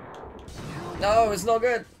 No, it's not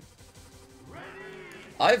good.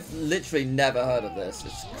 I've literally never heard of this.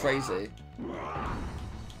 It's crazy.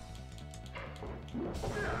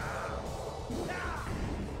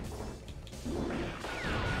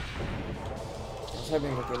 I was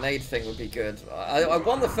hoping the grenade thing would be good. I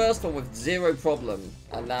won the first one with zero problem,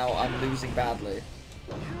 and now I'm losing badly.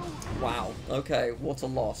 Wow. Okay, what a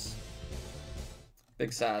loss.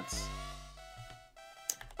 Big sads.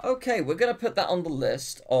 Okay, we're going to put that on the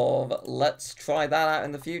list of let's try that out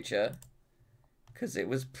in the future. Because it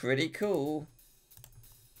was pretty cool.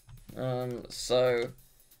 Jeez.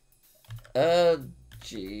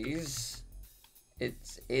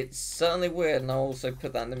 It's certainly weird, and I'll also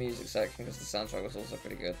put that in the music section because the soundtrack was also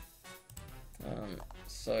pretty good.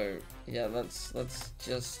 So yeah, let's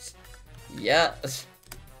just, yeah,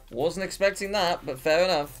 wasn't expecting that, but fair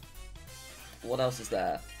enough. What else is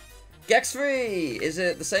there? Gex 3! Is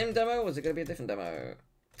it the same demo, or is it going to be a different demo?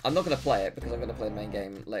 I'm not going to play it because I'm going to play the main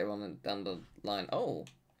game later on down the line. Oh.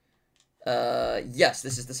 Yes,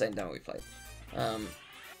 this is the same demo we played.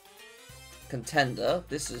 Contender.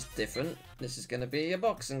 This is different. This is going to be a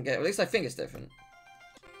boxing game. At least I think it's different.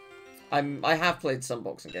 I have played some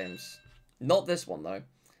boxing games. Not this one, though.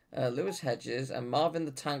 Lewis Hedges and Marvin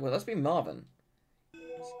the Tank. Well, let's be Marvin.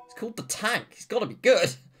 It's called the Tank. He's got to be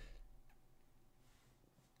good.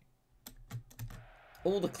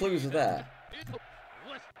 All the clues are there.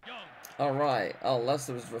 Alright. Oh,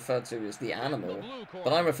 Lester was referred to as the animal.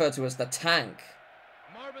 But I'm referred to as the Tank.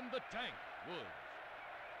 Marvin the Tank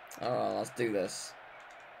Woods. Alright, let's do this.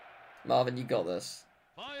 Marvin, you got this.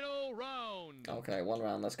 Final round. Okay, one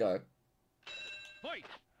round, let's go. Fight.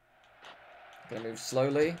 Gonna move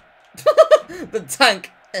slowly. The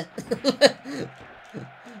Tank!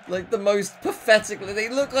 Like the most pathetically. They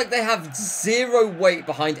look like they have zero weight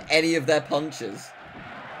behind any of their punches.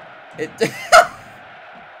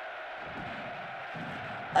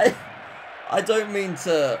 I don't mean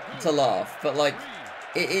to laugh, but like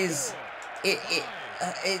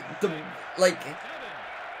like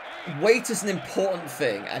weight is an important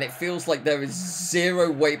thing, and it feels like there is zero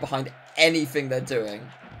weight behind anything they're doing.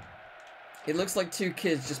 It looks like two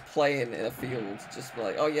kids just playing in a field. Just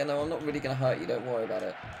like, oh yeah, no, I'm not really going to hurt you. Don't worry about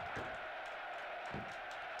it.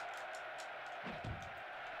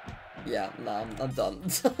 Yeah, nah, I'm done.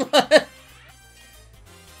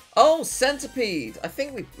 Oh, Centipede! I'm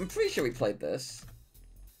pretty sure we played this.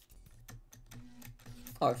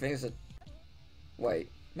 Oh, I think it's a...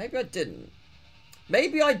 Wait, maybe I didn't.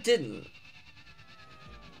 Maybe I didn't.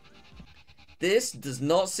 This does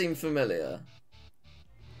not seem familiar.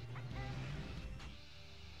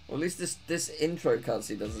 Or at least this intro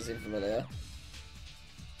cutscene doesn't seem familiar.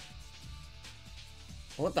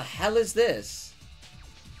 What the hell is this?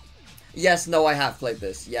 Yes, no, I have played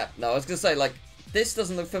this. Yep, no, I was gonna say, like, this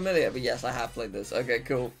doesn't look familiar, but yes, I have played this. Okay,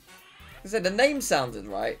 cool. I said the name sounded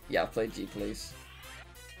right. Yeah, I played G Police.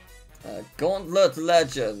 Gauntlet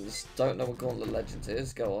Legends. Don't know what Gauntlet Legends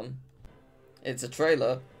is. Go on. It's a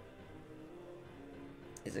trailer.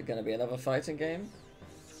 Is it going to be another fighting game?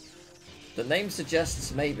 The name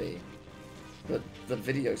suggests maybe, but the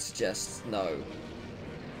video suggests no.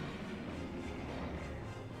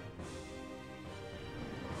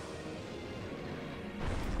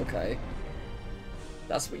 Okay.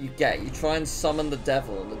 That's what you get. You try and summon the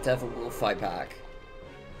devil, and the devil will fight back.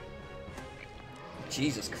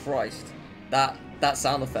 Jesus Christ. That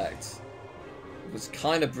sound effect was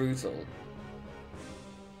kind of brutal.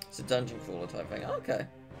 It's a dungeon crawler type thing. Oh, okay.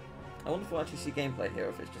 I wonder if we'll actually see gameplay here,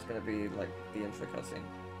 if it's just going to be like the intro cutscene.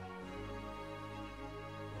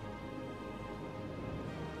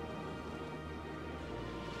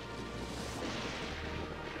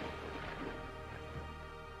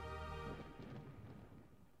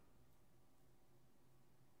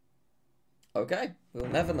 Okay, we'll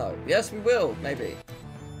never know. Yes, we will, maybe.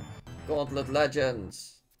 Gauntlet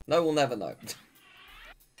Legends. No, we'll never know.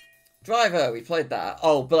 Driver, we played that.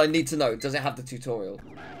 Oh, but I need to know, does it have the tutorial?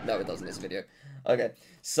 No, it doesn't, it's a video. Okay,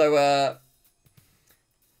 so,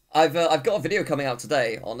 I've got a video coming out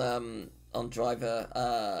today on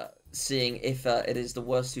Driver, seeing if it is the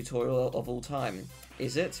worst tutorial of all time.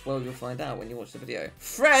 Is it? Well, you'll find out when you watch the video.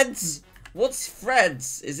 Freds! What's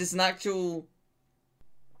Freds? Is this an actual...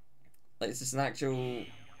 Like, is this an actual...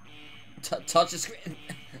 touch a screen?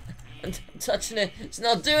 I'm touching it. It's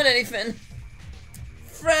not doing anything.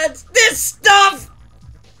 Freds! This stuff!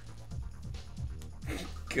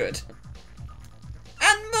 Good.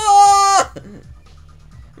 And more!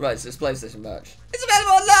 Right, so it's PlayStation merch. It's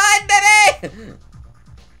available online, baby!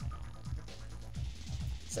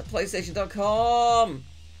 It's at PlayStation.com.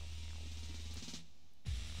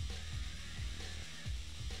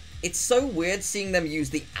 It's so weird seeing them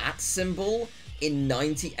use the @ symbol in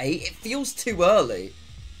 '98. It feels too early.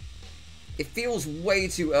 It feels way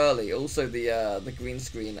too early. Also, the green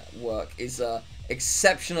screen work is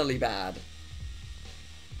exceptionally bad.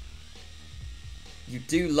 You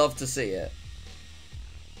do love to see it.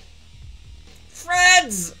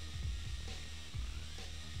 Freds!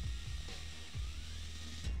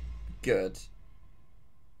 Good.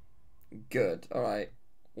 Good. Alright.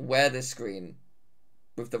 Wear this screen.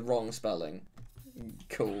 With the wrong spelling.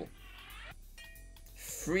 Cool.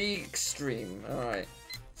 Free Extreme. Alright.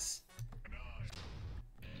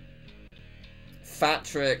 Fat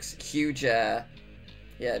Tricks, Huge Air.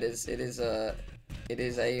 Yeah, it is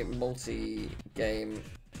a multi-game.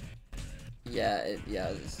 Yeah,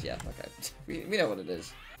 yeah, okay. we know what it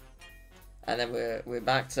is. And then we're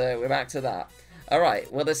back to that.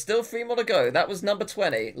 Alright, well there's still 3 more to go. That was number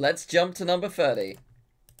 20. Let's jump to number 30.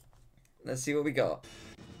 Let's see what we got.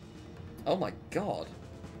 Oh my god.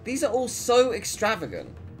 These are all so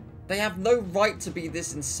extravagant. They have no right to be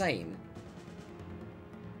this insane.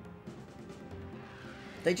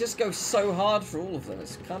 They just go so hard for all of them.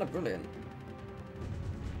 It's kind of brilliant.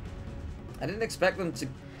 I didn't expect them to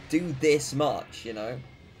do this much, you know?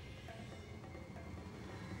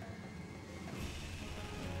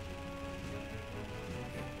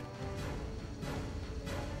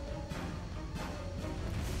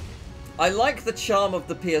 I like the charm of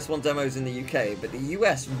the PS1 demos in the UK, but the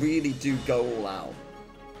US really do go all out.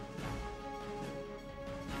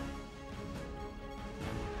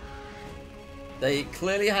 They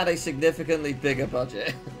clearly had a significantly bigger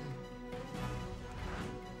budget.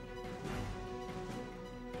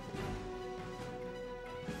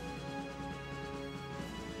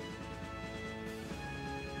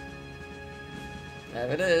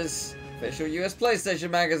 There it is. Official US PlayStation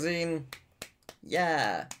Magazine.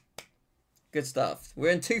 Yeah. Good stuff. We're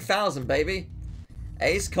in 2000, baby.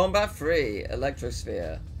 Ace Combat 3,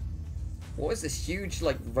 Electrosphere. What is this huge,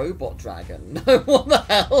 like, robot dragon? What the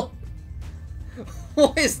hell?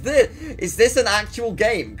 What is this? Is this an actual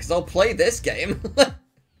game? Because I'll play this game.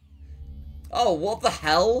 Oh, what the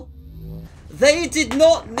hell? They did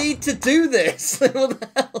not need to do this. What the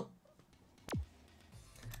hell?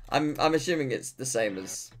 I'm assuming it's the same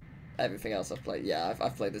as everything else I've played. Yeah,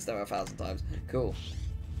 I've played this demo 1,000 times. Cool.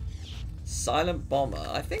 Silent Bomber.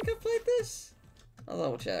 I think I've played this. I'll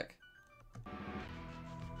double check.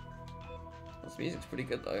 This music's pretty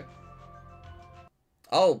good though.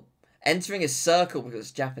 Oh, entering a circle because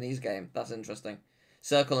it's a Japanese game. That's interesting.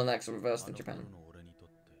 Circle and X are reversed in Japan.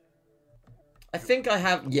 I think I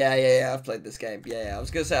have. Yeah, I've played this game. Yeah, I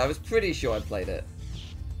was gonna say I was pretty sure I played it.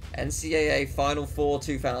 NCAA Final Four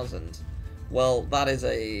 2000. Well, that is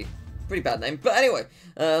a pretty bad name. But anyway,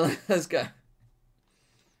 let's go.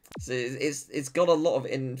 So it's got a lot of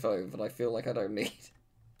info that I feel like I don't need.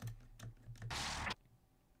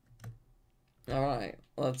 All right,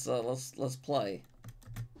 let's play.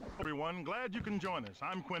 Everyone, glad you can join us.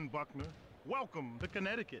 I'm Quinn Buckner. Welcome to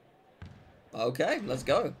Connecticut. Okay, let's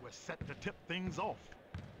go. We're set to tip things off.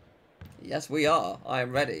 Yes, we are. I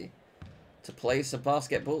am ready to play some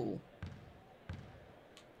basketball.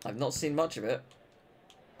 I've not seen much of it.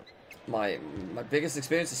 My biggest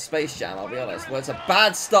experience is Space Jam, I'll be honest. Well, it's a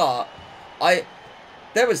bad start.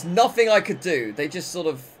 There was nothing I could do. They just sort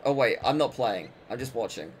of... Oh, wait. I'm not playing. I'm just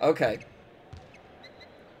watching. Okay.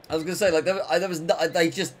 I was going to say, like, there was no... They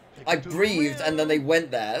just... I breathed, and then they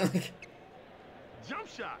went there. Jump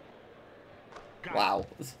shot. Wow.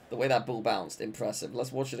 The way that ball bounced. Impressive.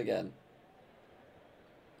 Let's watch it again.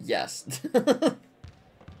 Yes. It's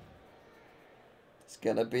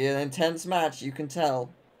going to be an intense match, you can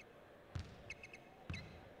tell.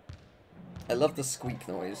 I love the squeak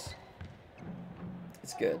noise.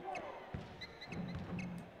 It's good.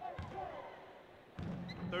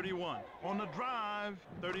 31. On the drive,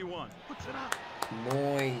 31. Puts it up.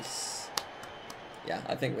 Nice. Yeah,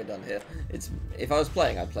 I think we're done here. If I was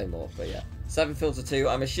playing, I'd play more, but yeah. 7 Filter 2.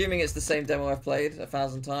 I'm assuming it's the same demo I've played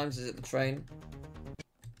 1,000 times. Is it the train?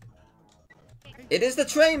 It is the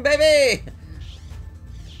train, baby!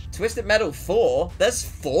 Twisted Metal 4? There's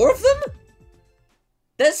 4 of them?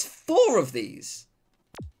 There's 4 of these.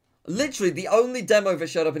 Literally, the only demo that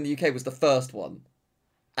showed up in the UK was the first one.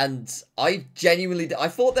 And I genuinely... I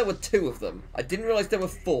thought there were 2 of them. I didn't realise there were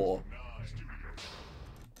 4.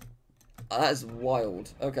 That is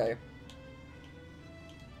wild. Okay.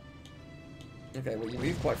 Okay, well, you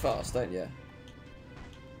move quite fast, don't you?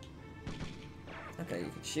 Okay, you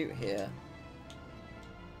can shoot here.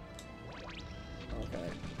 Okay.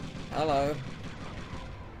 Hello.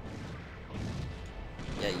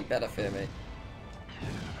 Yeah, you better fear me.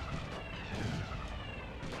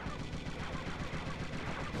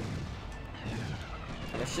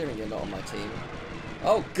 I'm assuming you're not on my team.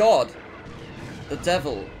 Oh, God! The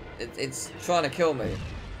devil. It's trying to kill me.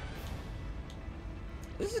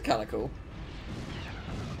 This is kind of cool.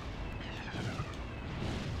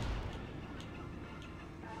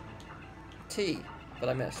 T, but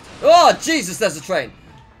I missed. Oh, Jesus, there's a train!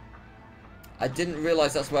 I didn't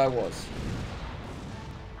realise that's where I was.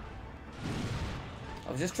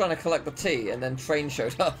 I was just trying to collect the T, and then train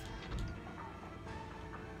showed up.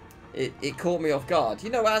 It caught me off guard.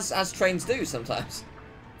 You know, as trains do sometimes.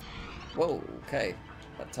 Whoa, okay.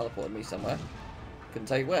 That teleported me somewhere. Couldn't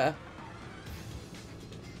tell you where.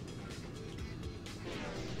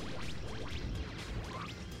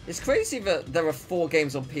 It's crazy that there are 4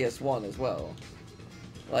 games on PS1 as well.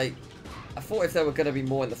 Like, I thought if there were going to be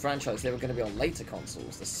more in the franchise, they were going to be on later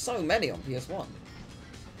consoles. There's so many on PS1.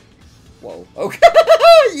 Whoa. Okay.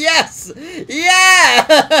 Yes! Yeah!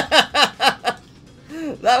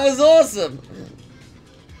 That was awesome!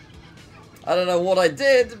 I don't know what I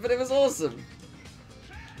did, but it was awesome.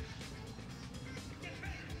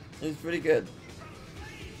 It was pretty good.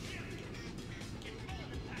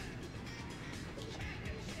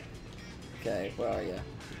 Okay, where are you?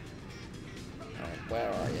 Alright,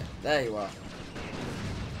 where are you? There you are.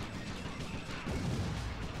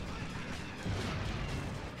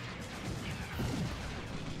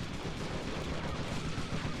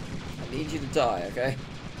 I need you to die, okay?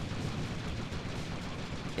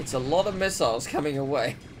 It's a lot of missiles coming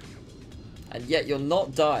away. And yet you're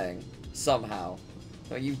not dying, somehow.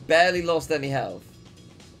 So you've barely lost any health.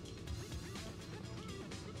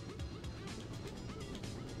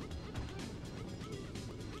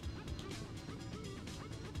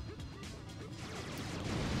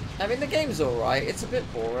 I mean, the game's alright. It's a bit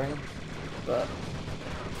boring, but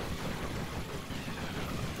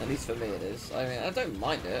at least for me it is. I mean, I don't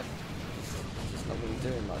mind it. It's just not really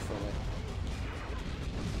doing much for me.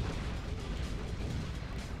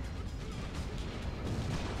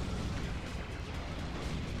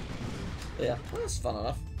 But yeah, well, that's fun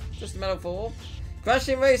enough. Just a Metal 4. Crash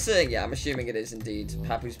Team Racing! Yeah, I'm assuming it is indeed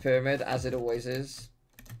Papu's Pyramid, as it always is.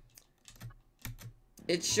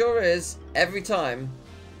 It sure is, every time.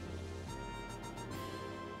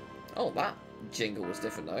 Oh, that jingle was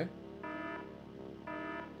different though.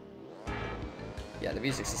 Yeah, the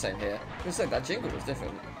music's the same here. Looks like that jingle was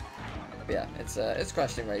different. But yeah, it's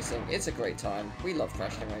Crash Team Racing. It's a great time. We love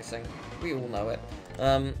Crash Team Racing. We all know it.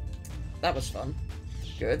 That was fun.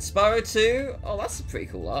 Good. Spyro 2. Oh, that's a pretty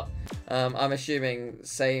cool art. I'm assuming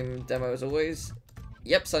same demo as always.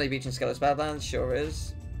 Yep, Sunny Beach and Skelos Badlands. Sure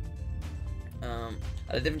is. Are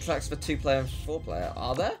there different tracks for 2-player and 4-player?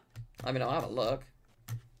 Are there? I mean, I'll have a look.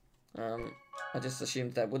 I just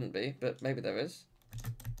assumed there wouldn't be, but maybe there is.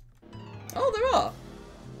 Oh, there are!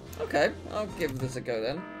 Okay, I'll give this a go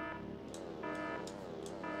then.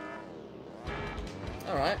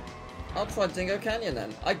 Alright. I'll try Dingo Canyon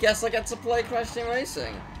then. I guess I get to play Crash Team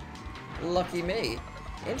Racing. Lucky me.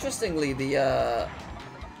 Interestingly, the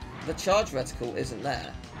charge reticle isn't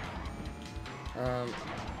there.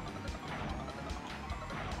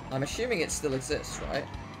 I'm assuming it still exists, right?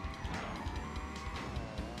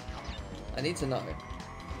 I need to know.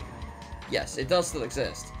 Yes, it does still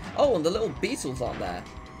exist. Oh, and the little beetles aren't there.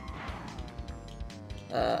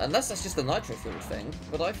 Unless that's just a nitro-fueled thing,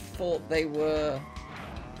 but I thought they were...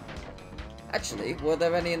 Actually, were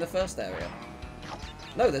there any in the first area?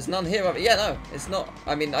 No, there's none here. Yeah, no, it's not.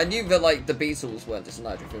 I mean, I knew that, like, the beetles weren't just a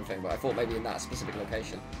nitro-fueled thing, but I thought maybe in that specific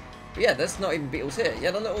location. But yeah, there's not even beetles here.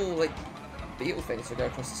 Yeah, the little, like, beetle things that go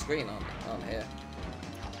across the screen aren't here.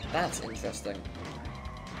 That's interesting.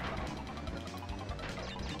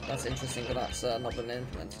 That's interesting that that's not been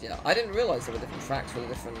implemented yet. I didn't realise there were different tracks for the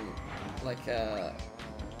different, like,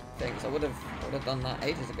 things. I would have done that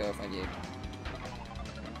ages ago if I knew.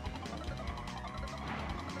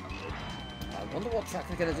 I wonder what track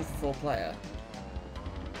they're going to do for 4-player.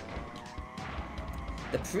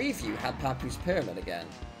 The preview had Papu's Pyramid again.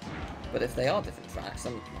 But if they are different tracks,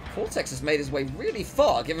 then Cortex has made his way really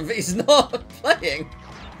far, given that he's not playing.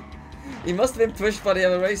 He must have been pushed by the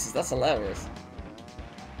other races. That's hilarious.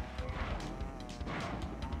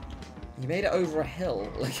 He made it over a hill.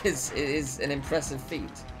 Like, it is an impressive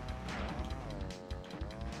feat.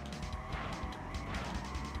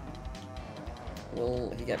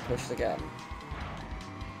 Will he get pushed again?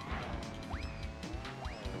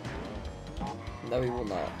 No, he will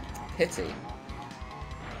not. Pity.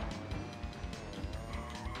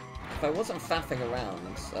 If I wasn't faffing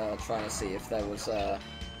around, trying to see if there was,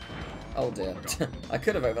 oh dear. I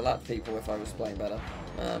could have overlapped people if I was playing better.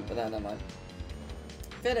 But no, never mind.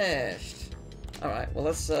 Finished! Alright, well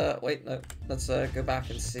let's, wait, no. Let's, go back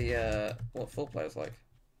and see, what 4-player's like.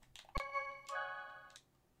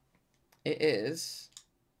 It is...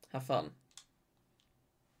 Have fun.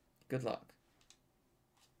 Good luck.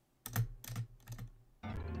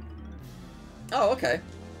 Oh, okay.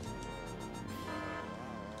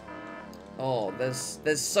 Oh, there's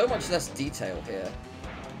so much less detail here.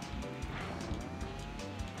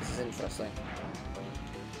 This is interesting.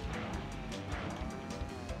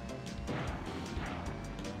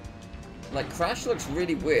 Like, Crash looks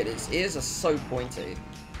really weird. His ears are so pointy.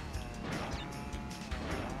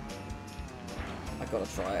 I gotta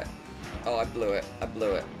try it. Oh, I blew it. I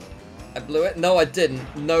blew it. I blew it? No, I didn't.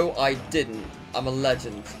 No, I didn't. I'm a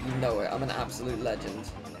legend. You know it. I'm an absolute legend.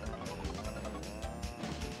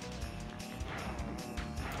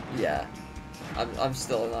 Yeah. I'm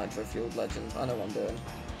still a nitro-fueled legend. I know what I'm doing.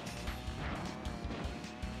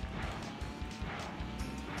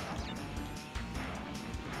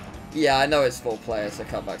 Yeah, I know it's 4-player, so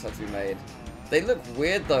cutbacks have to be made. They look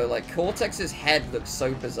weird though, like Cortex's head looks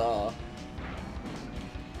so bizarre.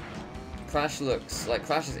 Crash's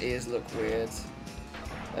ears look weird.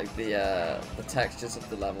 Like the textures of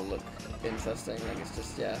the level look interesting. Like it's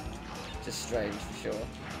just, yeah, just strange for sure.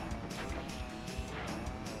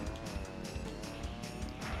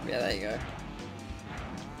 Yeah, there you go.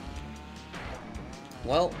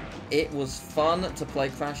 Well, it was fun to play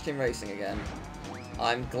Crash Team Racing again.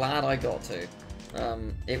 I'm glad I got to.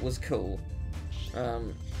 It was cool.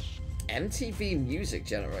 MTV Music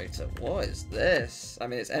Generator. What is this? I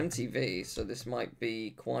mean, it's MTV, so this might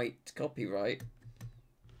be quite copyright.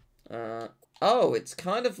 Oh, it's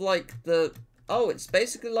kind of like the... Oh, it's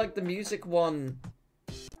basically like the music one.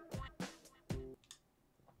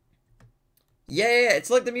 Yeah, it's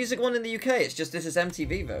like the music one in the UK. It's just this is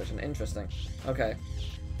MTV version. Interesting. Okay.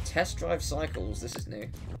 Test Drive Cycles. This is new.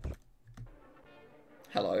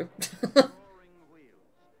 Hello.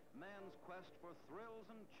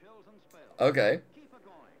 Okay.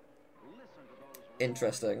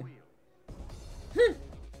 Interesting.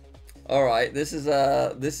 Alright, this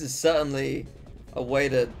is certainly a way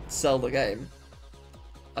to sell the game.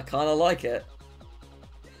 I kind of like it.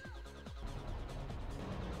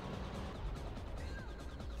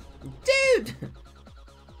 Dude!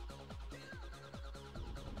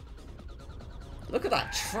 Look at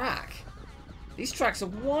that track. These tracks are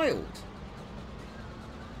wild.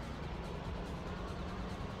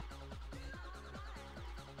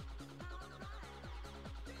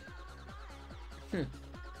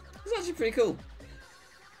 It's actually pretty cool.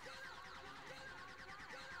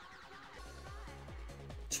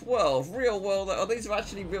 12 real world. Oh, these are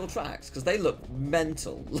actually real tracks because they look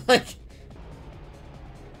mental. Like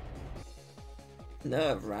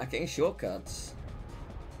nerve-wracking shortcuts.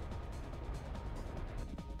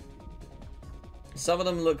 Some of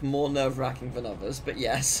them look more nerve-wracking than others, but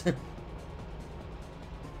yes.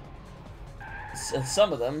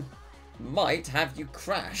 Some of them might have you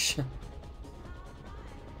crash.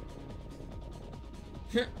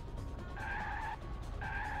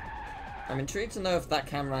 I'm intrigued to know if that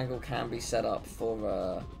camera angle can be set up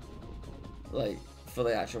for, like, for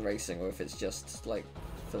the actual racing, or if it's just, like,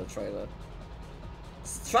 for the trailer.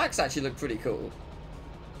 The tracks actually look pretty cool.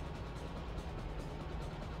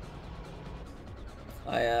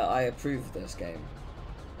 I approve of this game.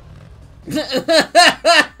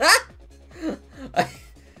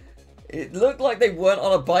 It looked like they weren't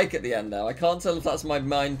on a bike at the end now. I can't tell if that's my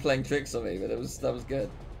mind playing tricks on me, but that was good.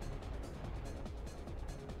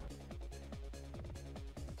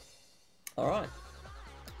 Alright.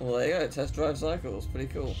 Well, there you go. Test drive cycles. Pretty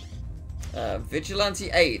cool. Vigilante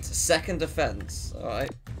 8, second offense.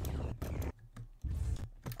 Alright.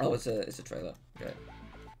 Oh, it's a trailer. Okay.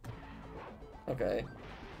 Okay.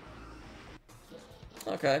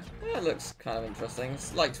 Okay. Yeah, it looks kind of interesting.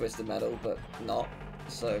 It's like Twisted Metal, but not.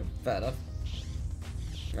 So, fair enough.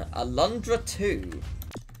 Alundra 2.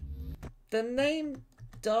 The name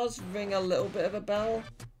does ring a little bit of a bell.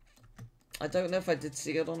 I don't know if I did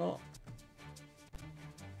see it or not.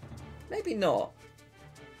 Maybe not.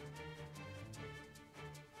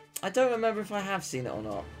 I don't remember if I have seen it or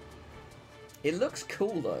not. It looks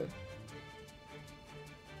cool though.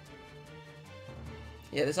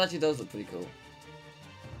 Yeah, this actually does look pretty cool.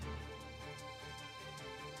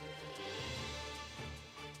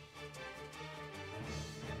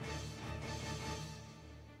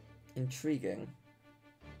 Intriguing.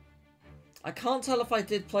 I can't tell if I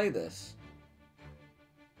did play this.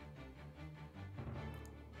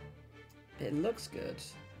 It looks good.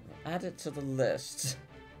 Add it to the list.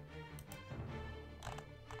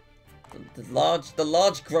 The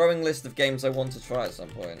large growing list of games I want to try at some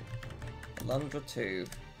point. Alundra 2.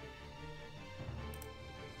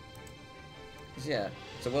 Yeah,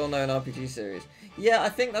 it's a well-known RPG series. Yeah, I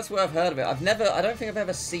think that's where I've heard of it. I don't think I've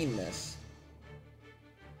ever seen this.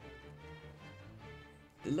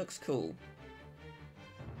 It looks cool.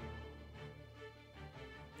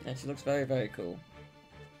 It actually looks very, very cool.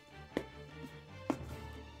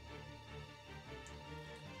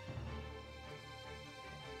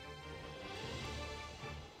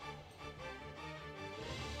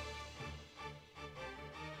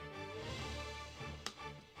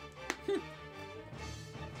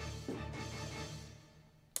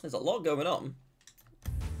 There's a lot going on.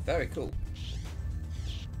 Very cool.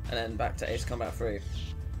 And then back to Ace Combat 3.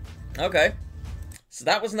 Okay. So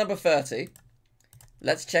that was number 30.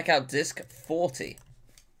 Let's check out disc 40.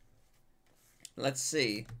 Let's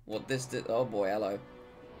see what this did. Oh boy, hello.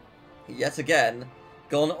 Yet again,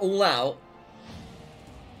 gone all out.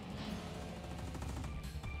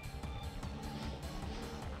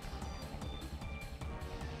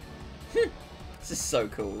 This is so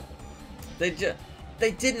cool. They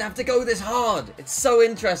didn't have to go this hard. It's so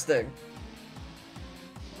interesting.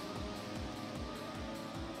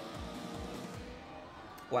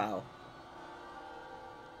 Wow.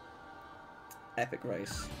 Epic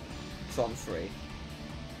race. Tron 3.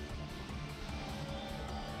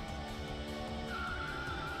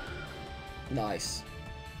 Nice.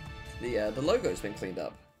 The logo's been cleaned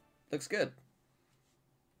up. Looks good.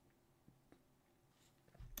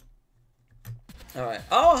 Alright.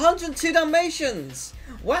 Oh, 102 Dalmatians!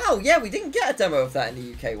 Wow, yeah, we didn't get a demo of that in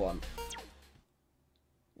the UK one.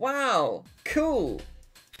 Wow, cool.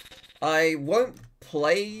 I won't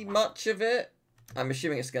play much of it. I'm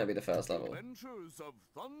assuming it's going to be the first level.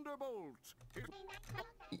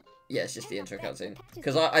 Yeah, it's just the intro cutscene.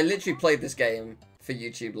 Because I literally played this game for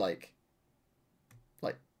YouTube like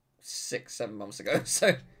 6-7 months ago,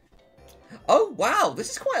 so... Oh, wow,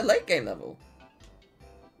 this is quite a late game level.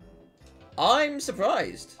 I'm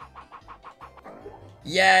surprised.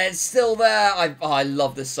 Yeah, it's still there. I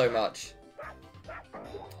love this so much.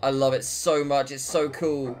 I love it so much. It's so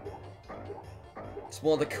cool. It's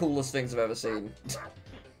one of the coolest things I've ever seen.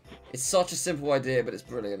 It's such a simple idea, but it's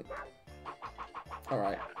brilliant.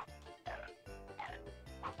 Alright.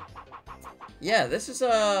 Yeah, this is,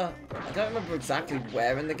 I don't remember exactly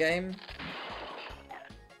where in the game.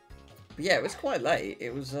 But yeah, it was quite late.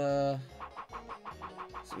 It was, how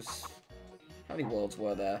many worlds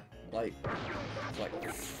were there? Like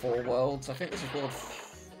 4 worlds? I think this is world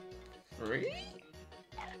 3?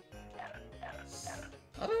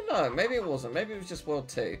 I don't know. Maybe it wasn't. Maybe it was just world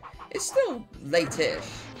 2. It's still late-ish.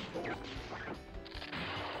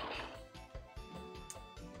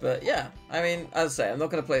 But yeah, I mean, as I say, I'm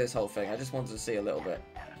not going to play this whole thing. I just wanted to see a little bit.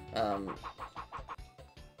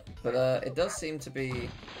 But it does seem to be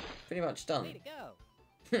pretty much done. Way to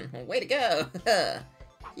go. Way to go!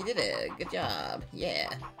 You did it. Good job. Yeah.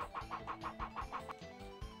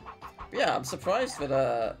 But yeah, I'm surprised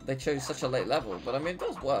that they chose such a late level, but I mean, it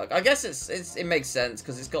does work. I guess it makes sense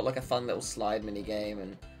because it's got like a fun little slide mini game,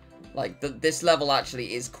 and like this level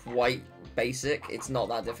actually is quite basic. It's not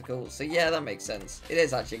that difficult, so yeah, that makes sense. It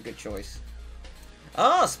is actually a good choice.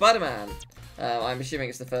 Ah, Spider-Man. I'm assuming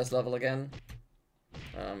it's the first level again,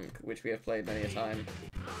 which we have played many a time.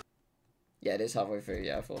 Yeah, it is halfway through.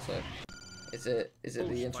 Yeah, I thought so. Is it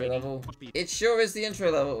the intro level? It sure is the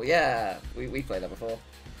intro level. Yeah, we played that before.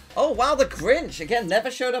 Oh wow, the Grinch again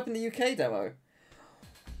never showed up in the UK demo.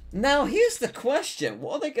 Now here's the question: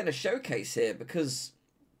 what are they going to showcase here? Because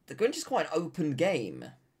the Grinch is quite an open game.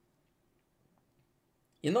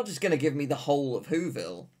 You're not just going to give me the whole of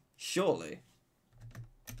Whoville, surely.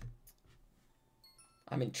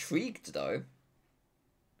 I'm intrigued though.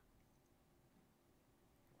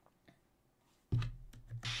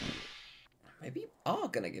 Maybe you are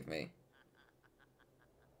going to give me.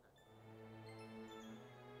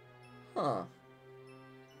 Huh.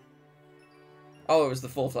 Oh, it was the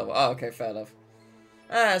 4th level. Oh, okay, fair enough.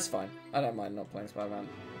 That's fine. I don't mind not playing Spider-Man.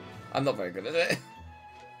 I'm not very good at it.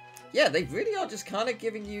 Yeah, they really are just kind of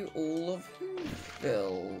giving you all of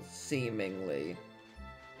Whoville, seemingly.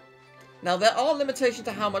 Now, there are limitations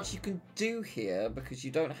to how much you can do here, because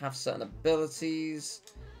you don't have certain abilities.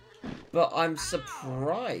 But I'm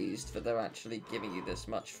surprised that they're actually giving you this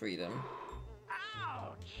much freedom.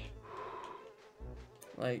 Ouch!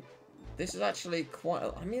 Like, this is actually quite...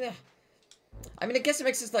 I mean, I guess it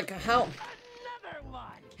makes sense, like, how... Another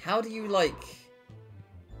one! How do you, like...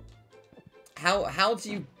 How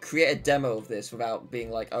do you create a demo of this without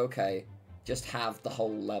being like, okay, just have the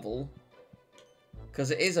whole level?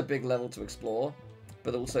 Because it is a big level to explore,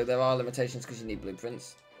 but also there are limitations because you need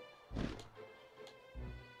blueprints.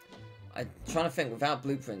 I'm trying to think, without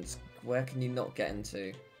blueprints, where can you not get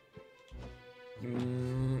into?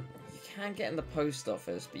 You can get in the post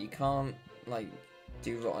office, but you can't, like,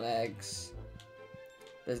 do rotten eggs.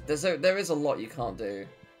 There is a lot you can't do.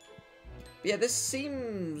 But yeah, this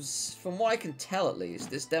seems, from what I can tell at least,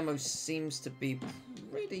 this demo seems to be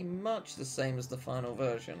pretty much the same as the final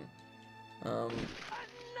version. There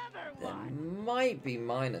might be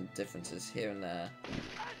minor differences here and there,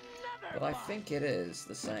 but I think it is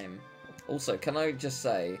the same. Also, can I just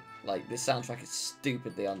say, like, this soundtrack is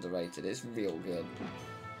stupidly underrated. It's real good.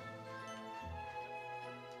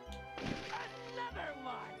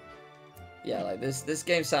 Yeah, like, this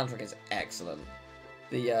game's soundtrack is excellent.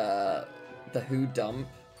 The Who Dump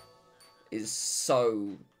is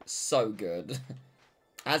so good.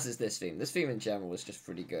 As is this theme. This theme in general is just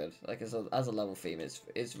pretty good. Like, as a level theme,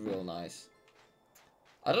 it's real nice.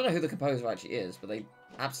 I don't know who the composer actually is, but they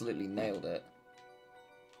absolutely nailed it.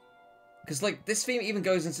 Because, like, this theme even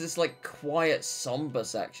goes into this, like, quiet, somber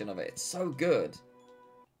section of it. It's so good.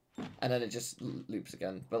 And then it just loops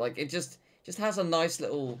again. But, like, it just has a nice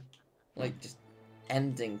little, like, just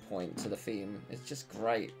ending point to the theme. It's just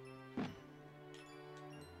great.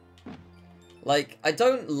 Like, I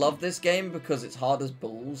don't love this game because it's hard as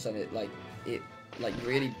balls, and it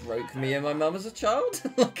really broke me and my mum as a child.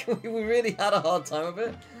 Like, we really had a hard time of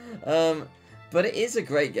it. But it is a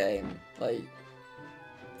great game. Like,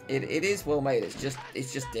 it is well made. It's just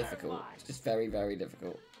difficult. It's just very, very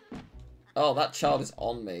difficult. Oh, that child is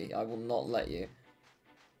on me. I will not let you.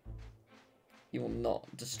 You will not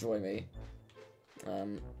destroy me.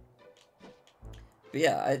 But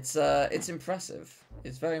yeah, it's impressive.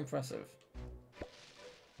 It's very impressive.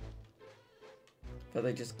 But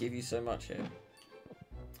they just give you so much here.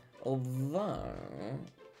 Although,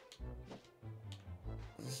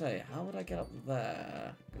 as I say, how would I get up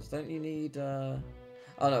there? Because don't you need, oh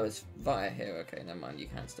no, it's via here. Okay, never mind, you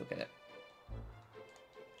can still get it.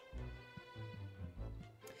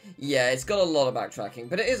 Yeah, it's got a lot of backtracking,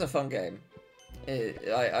 but it is a fun game.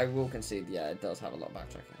 I will concede, yeah, it does have a lot of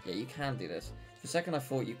backtracking. Yeah, you can do this. For a second I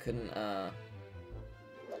thought you couldn't,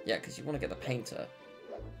 Yeah, because you want to get the painter.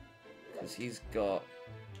 Because he's got...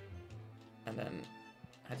 And then...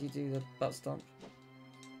 How do you do the butt stomp?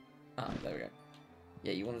 Ah, there we go.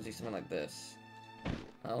 Yeah, you want to do something like this.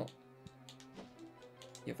 Oh.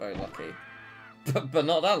 You're very lucky. but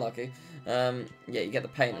not that lucky. Yeah, you get the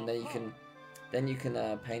paint, and then you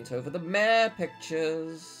can paint over the mayor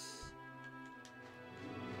pictures.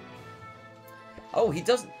 Oh, he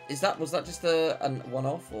doesn't... Was that just a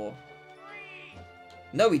one-off, or...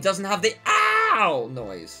 No, he doesn't have the ow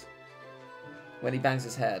noise when he bangs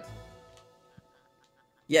his head.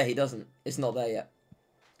 Yeah, he doesn't. It's not there yet.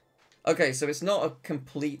 Okay, so it's not a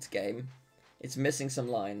complete game. It's missing some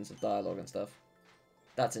lines of dialogue and stuff.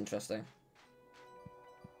 That's interesting.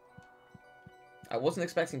 I wasn't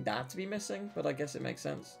expecting that to be missing, but I guess it makes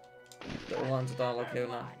sense. Little lines of dialogue here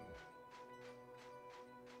and there.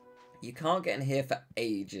 You can't get in here for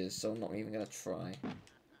ages, so I'm not even going to try.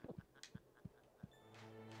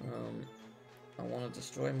 I want to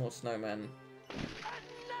destroy more snowmen.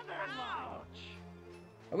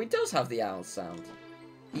 Oh, he does have the owl sound.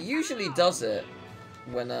 He usually does it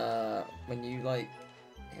when you, like,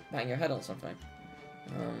 bang your head on something.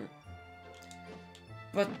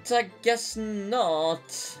 But I guess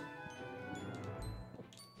not.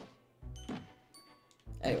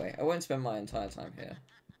 Anyway, I won't spend my entire time here.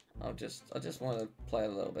 I just want to play a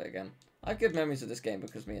little bit again. I have good memories of this game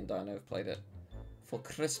because me and Dino have played it for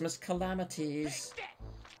Christmas calamities.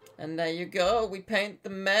 And there you go, we paint the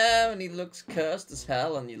mayor and he looks cursed as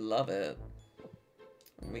hell and you love it.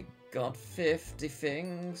 And we got 50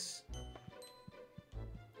 things.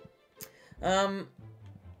 I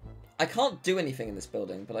can't do anything in this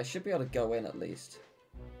building, but I should be able to go in at least.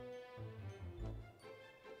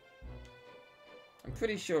 I'm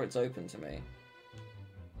pretty sure it's open to me.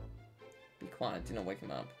 Be quiet, do not wake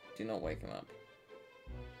him up. Do not wake him up.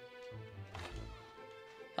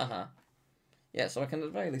 Haha. Yeah, so I can at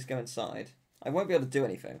the very least go inside. I won't be able to do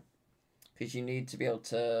anything. Because you need to be able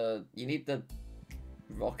to... You need the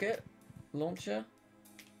rocket launcher?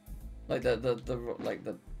 Like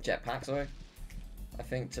the jetpack, sorry. I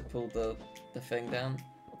think to pull the thing down.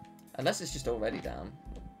 Unless it's just already down.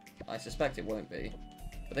 I suspect it won't be.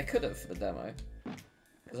 But they could have for the demo.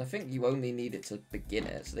 Because I think you only need it to begin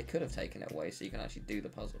it. So they could have taken it away so you can actually do the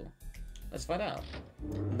puzzle. Let's find out.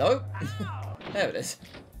 Nope. There it is.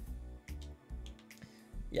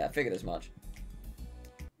 Yeah, I figured as much.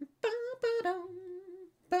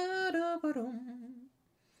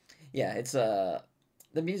 Yeah, it's the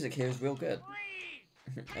music here is real good.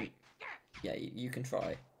 Yeah, you can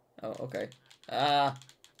try. Oh, okay. Ouch!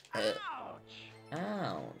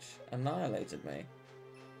 Annihilated me.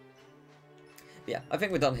 Yeah, I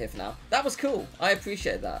think we're done here for now. That was cool. I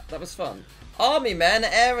appreciate that. That was fun. Army Men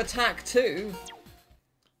Air Attack 2.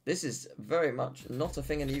 This is very much not a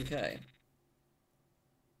thing in the UK.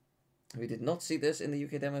 We did not see this in the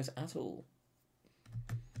UK demos at all.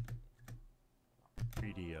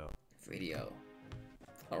 3DO.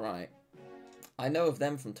 Alright. I know of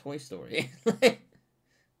them from Toy Story.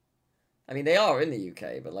 I mean, they are in the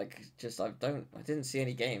UK, but like, just I didn't see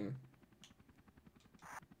any game.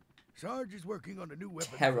 Sarge is working on a new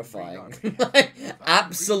weapon. Terrifying.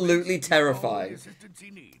 Absolutely terrifying.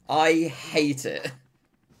 I hate it.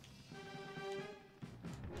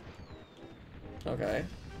 Okay.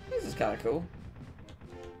 This is kind of cool.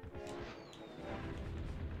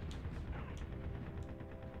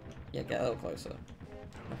 Yeah, get a little closer.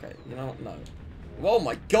 Okay, you know what? No. Oh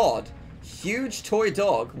my god! Huge toy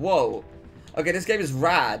dog. Whoa. Okay, this game is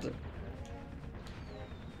rad.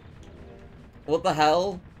 What the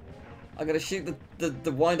hell? I'm gonna shoot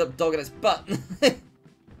the wind-up dog in its butt.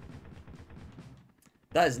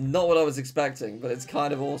 That is not what I was expecting, but it's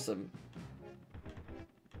kind of awesome.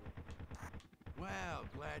 Well,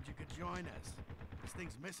 glad you could join us. This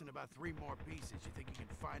thing's missing about 3 more pieces. You think you can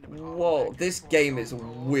find them? Whoa, this game is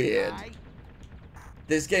weird.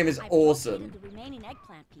 This game is awesome. I've located the remaining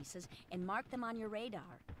eggplant pieces and marked them on your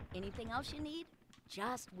radar. Anything else you need?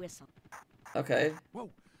 Just whistle. Okay.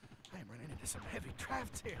 Whoa, I am running into some heavy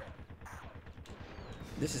drafts here.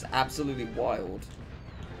 This is absolutely wild.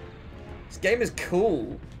 This game is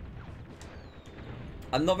cool.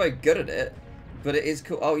 I'm not very good at it, but it is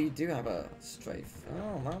cool. Oh, you do have a strafe.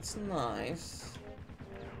 Oh, that's nice.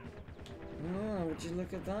 Oh, would you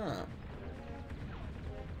look at that?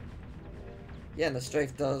 Yeah, and the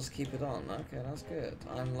strafe does keep it on. Okay, that's good.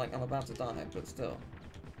 I'm about to die, but still.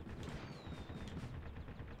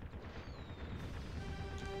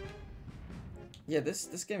 Yeah,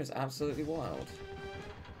 this game is absolutely wild.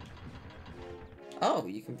 Oh,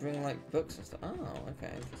 you can bring like books and stuff. Oh,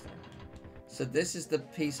 okay, interesting. So this is the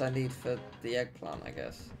piece I need for the eggplant, I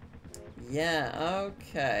guess. Yeah,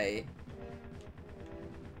 okay.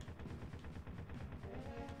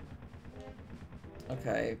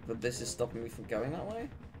 Okay, but this is stopping me from going that way?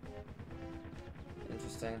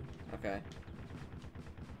 Interesting. Okay.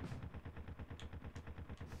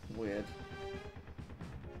 Weird.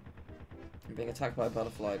 I'm being attacked by a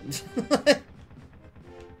butterfly.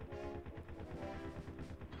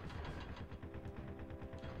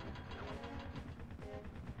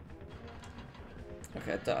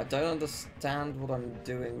 Okay, I don't understand what I'm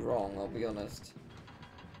doing wrong, I'll be honest.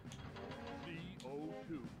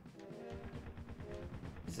 CO2.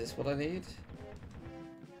 Is this what I need?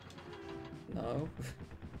 No.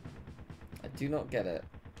 I do not get it.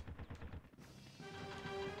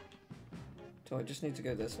 Do I just need to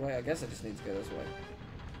go this way? I guess I just need to go this way.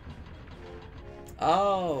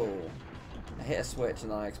 Oh! I hit a switch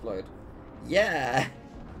and then I explode. Yeah!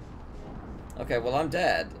 Okay, well I'm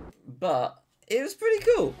dead. But it was pretty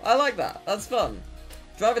cool. I like that. That's fun.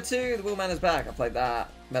 Driver 2, The Wheelman is Back. I played that.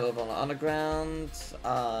 Medal of Honor Underground.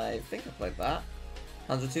 I think I played that.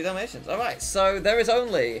 102 Dalmatians. Alright, so there is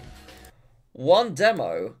only one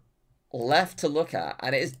demo left to look at,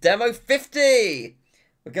 and it is Demo 50!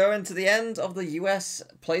 We're going to the end of the US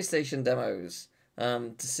PlayStation demos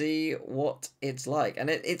to see what it's like. And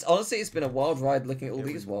it's honestly, it's been a wild ride looking at all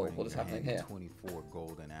these. Well, what is happening here? 24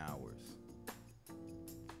 golden hours.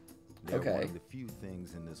 They're Okay. one of the few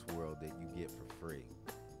things in this world that you get for free.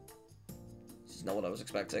 This is not what I was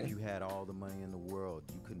expecting. If you had all the money in the world,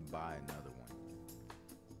 you couldn't buy another one.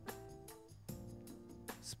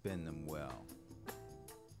 Spend them well.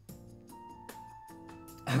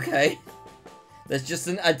 Okay. There's just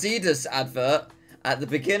an Adidas advert at the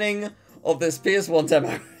beginning of this PS1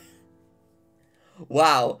 demo.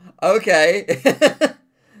 Wow. Okay.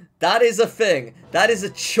 That is a thing. That is a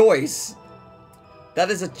choice. That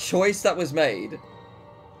is a choice that was made.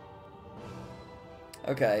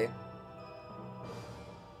 Okay.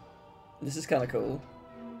 This is kind of cool.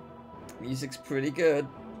 Music's pretty good.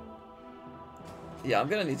 Yeah, I'm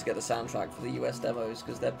gonna need to get the soundtrack for the US demos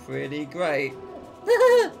because they're pretty great.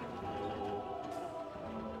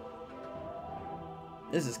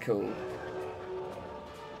 This is cool.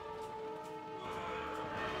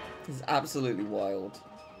 This is absolutely wild.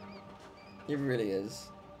 It really is.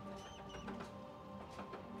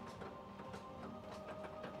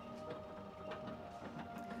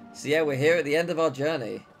 So yeah, we're here at the end of our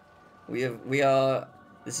journey.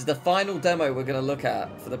 This is the final demo we're gonna look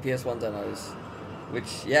at for the PS1 demos.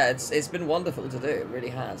 Which, yeah, it's been wonderful to do. It really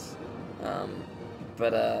has.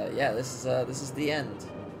 Yeah, this is the end.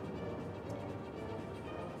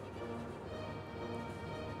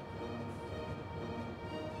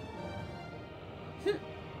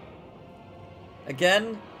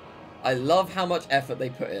 Again, I love how much effort they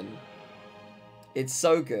put in. It's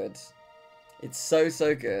so good. It's so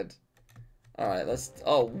good. Alright, let's...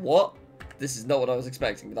 Oh, what? This is not what I was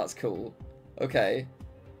expecting, but that's cool. Okay.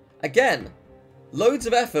 Again, loads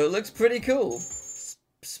of effort, looks pretty cool.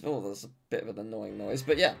 Oh, there's a bit of an annoying noise,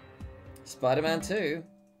 but yeah. Spider-Man 2.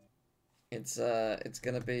 It's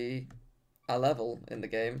gonna be a level in the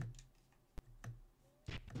game.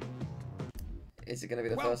 Is it gonna be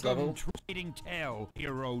the first level? Welcome to Trading Tale,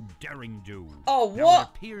 hero Daring Do. Oh, Now, what?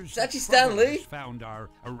 it appears It's actually that Stan Trevor Lee. has found our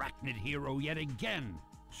arachnid hero yet again.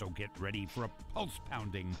 So get ready for a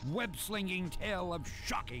pulse-pounding, web-slinging tale of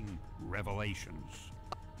shocking revelations.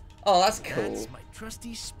 Oh, that's cool. That's my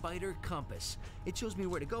trusty spider compass. It shows me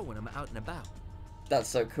where to go when I'm out and about. That's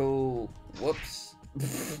so cool. Whoops.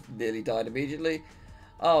 Nearly died immediately.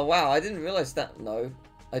 Oh, wow. I didn't realize that. No.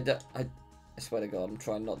 I swear to God, I'm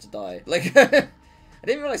trying not to die. Like, I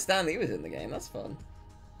didn't realize Stan Lee was in the game. That's fun.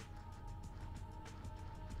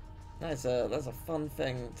 That's a fun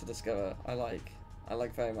thing to discover. I like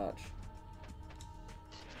very much.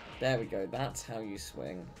 There we go. That's how you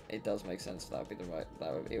swing. It does make sense. That would be the right.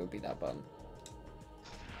 It would be that button.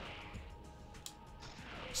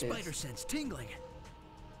 Spider sense tingling.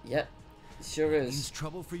 Yep, it sure Means is.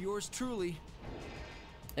 trouble for yours truly.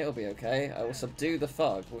 It'll be okay. I will subdue the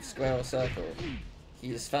fog with square or circle.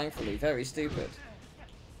 He is thankfully very stupid.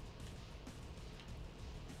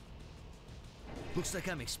 Looks like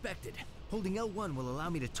I'm expected. Holding L1 will allow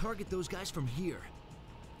me to target those guys from here.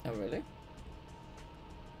 Oh really?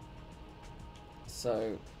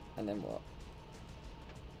 So, and then what?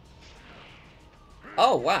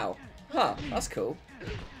 Oh wow! Huh, that's cool.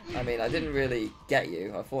 I mean, I didn't really get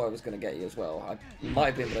you. I thought I was going to get you as well. I might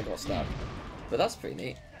have been, but I got stuck. But that's pretty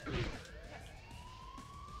neat.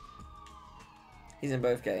 He's in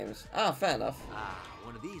both games. Ah, fair enough. Ah,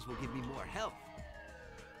 one of these will give me more health.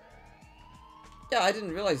 Yeah, I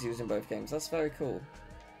didn't realize he was in both games. That's very cool.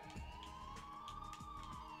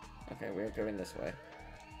 Okay, we're going this way.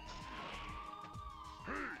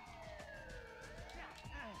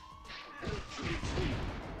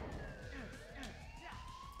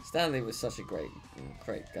 Stanley was such a great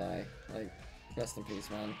guy. Like, rest in peace,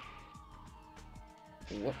 man.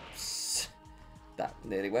 Whoops. That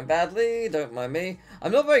nearly went badly. Don't mind me.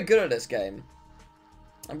 I'm not very good at this game.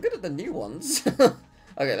 I'm good at the new ones.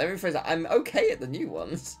 Okay, let me rephrase that. I'm okay at the new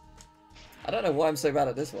ones. I don't know why I'm so bad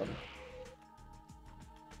at this one.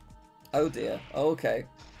 Oh dear. Okay.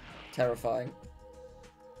 Terrifying.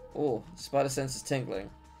 Oh, spider sense is tingling.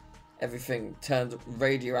 Everything turned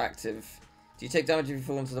radioactive. Do you take damage if you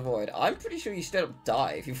fall into the void? I'm pretty sure you straight up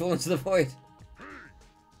die if you fall into the void.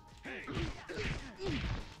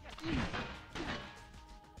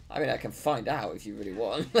 I mean, I can find out if you really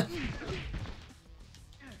want.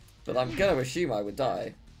 But I'm gonna assume I would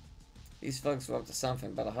die. These folks were up to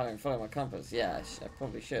something, better hurry and follow my compass. Yeah, I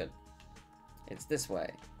probably should. It's this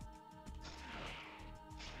way.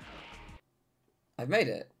 I've made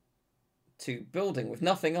it. To building with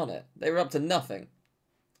nothing on it. They were up to nothing.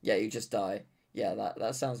 Yeah, you just die. Yeah,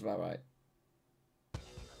 that sounds about right.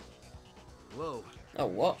 Whoa. Oh,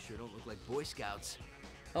 what? Sure don't look like Boy Scouts.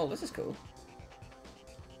 Oh, this is cool.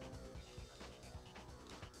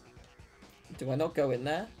 Do I not go in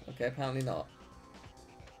there? Okay, apparently not.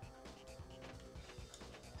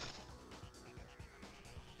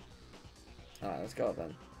 Alright, let's go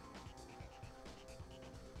then.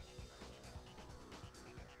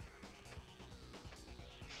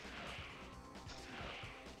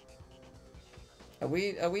 Are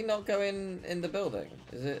we not going in the building?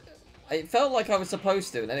 Is it? It felt like I was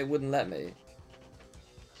supposed to, and then it wouldn't let me.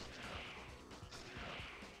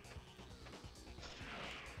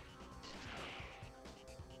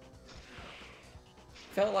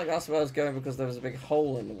 Felt like that's where I was going because there was a big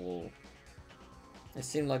hole in the wall. It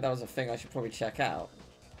seemed like that was a thing I should probably check out.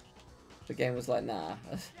 The game was like, nah.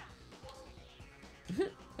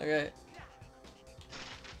 Okay.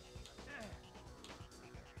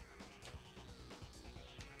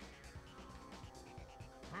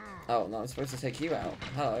 Oh, no, I'm supposed to take you out.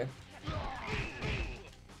 Hello.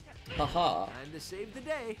 Haha. Time to save the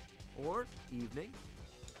day. Or evening.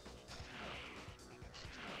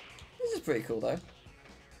 This is pretty cool, though.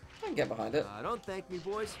 I can get behind it. Don't thank me,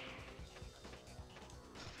 boys.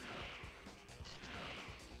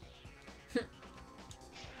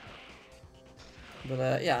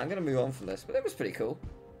 But, yeah, I'm going to move on from this. But it was pretty cool.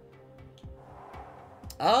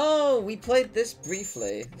 Oh, we played this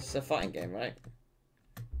briefly. This is a fighting game, right?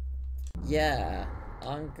 Yeah.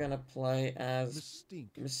 I'm going to play as...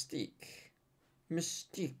 Mystique.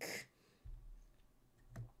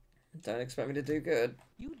 Don't expect me to do good.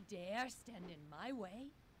 You dare stand in my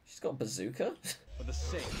way? She's got a bazooka. For the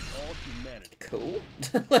sake of all humanity. Cool.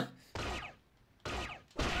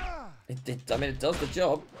 I mean, it does the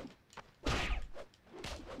job.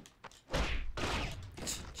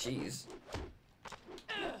 Jeez.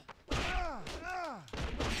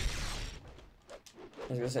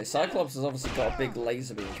 I was gonna say, Cyclops has obviously got a big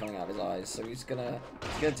laser beam coming out of his eyes, so he's gonna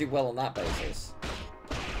do well on that basis.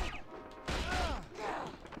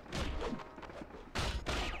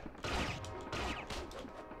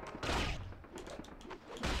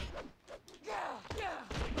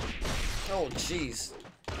 Oh, jeez.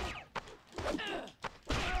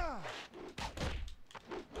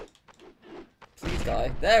 Please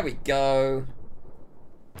die. There we go.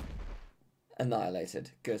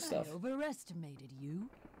 Annihilated. Good stuff. I overestimated you.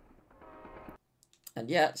 And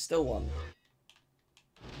yet, still won.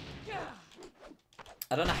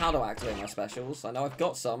 I don't know how to activate my specials. I know I've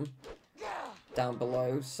got some down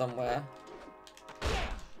below somewhere.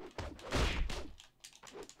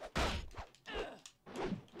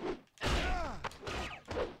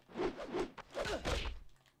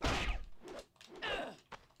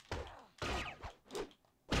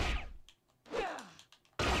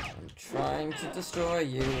 Trying to destroy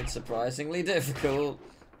you, it's surprisingly difficult.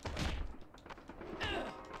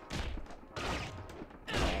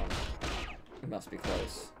 Come on. We must be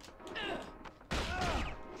close.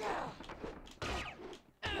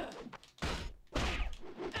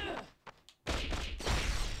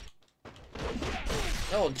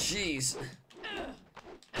 Oh, jeez.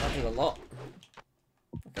 That did a lot.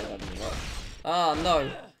 Okay, that didn't work. Ah,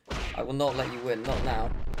 no. I will not let you win. Not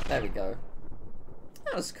now. There we go.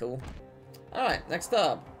 That was cool. Alright, next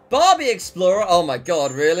up. Barbie Explorer! Oh my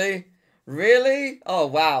god, really? Really? Oh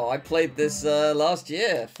wow, I played this last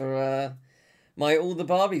year for my All the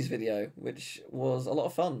Barbies video, which was a lot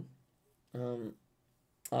of fun.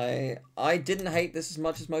 I didn't hate this as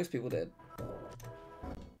much as most people did.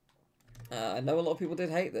 I know a lot of people did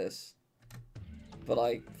hate this, but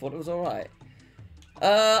I thought it was alright.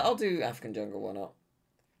 I'll do African Jungle, why not?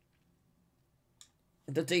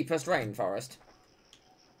 The deepest rainforest.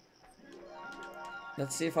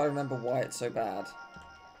 Let's see if I remember why it's so bad.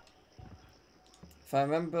 If I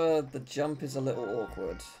remember, the jump is a little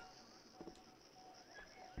awkward.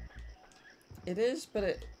 It is, but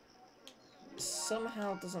it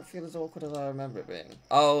somehow doesn't feel as awkward as I remember it being.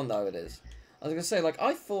 Oh, no, it is. I was gonna say, like,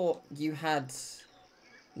 I thought you had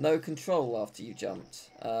no control after you jumped.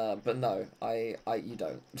 But no, you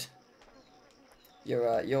don't.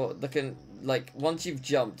 You're looking, like, once you've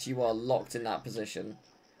jumped, you are locked in that position.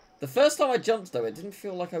 The first time I jumped, though, it didn't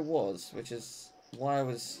feel like I was, which is why I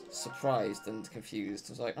was surprised and confused.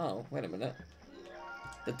 I was like, oh, wait a minute.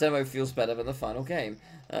 The demo feels better than the final game.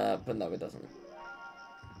 But no, it doesn't.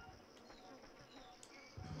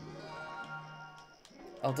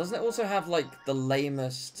 Oh, doesn't it also have, like, the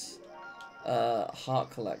lamest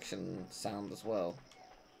heart collection sound as well?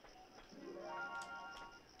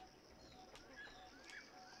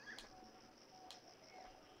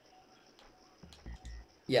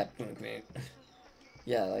 Yeah.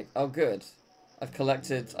 Yeah, like, oh good. I've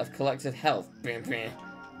collected health.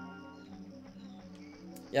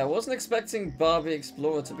 Yeah, I wasn't expecting Barbie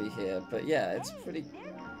Explorer to be here, but yeah,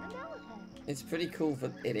 it's pretty cool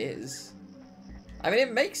that it is. I mean,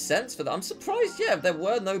 it makes sense for that. I'm surprised, yeah, there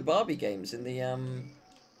were no Barbie games in the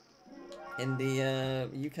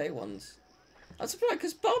UK ones. I'm surprised,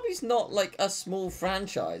 because Barbie's not, like, a small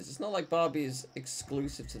franchise. It's not like Barbie's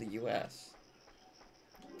exclusive to the US.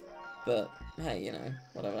 But, hey, you know,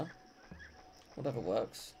 whatever. Whatever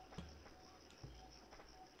works.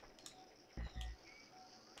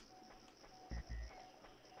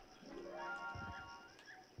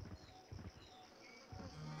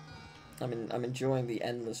 I'm enjoying the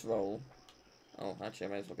endless roll. Oh, actually, I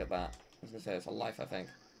may as well get that. I was gonna say it's a life, I think.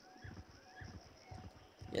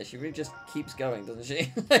 Yeah, she really just keeps going, doesn't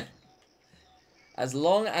she? As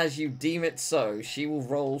long as you deem it so, she will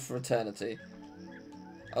roll for eternity.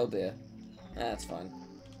 Oh dear. That's fine.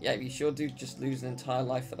 Yeah, you sure do just lose an entire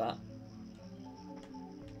life for that.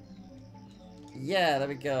 Yeah, there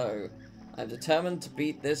we go. I'm determined to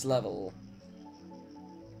beat this level.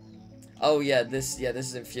 Oh yeah, this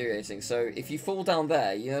is infuriating. So if you fall down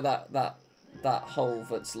there, you know that hole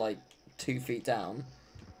that's like 2 feet down,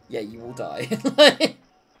 yeah, you will die.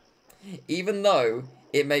 Even though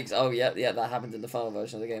it makes yeah, that happened in the final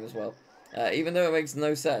version of the game as well. Even though it makes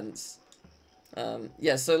no sense.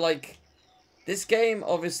 Yeah, so like this game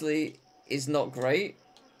obviously is not great.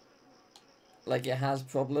 Like it has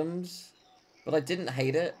problems, but I didn't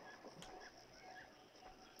hate it.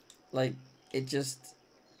 Like it's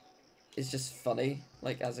just funny,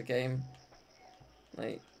 like, as a game.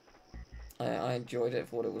 Like, I enjoyed it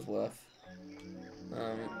for what it was worth.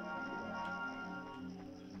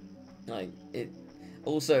 Like, it...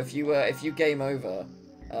 Also, if you game over,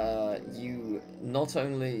 you not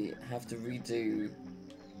only have to redo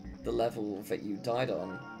the level that you died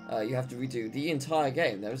on, you have to redo the entire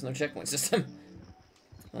game. There is no checkpoint system.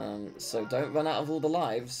 So don't run out of all the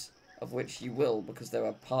lives, of which you will, because there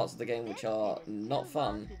are parts of the game which are not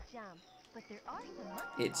fun.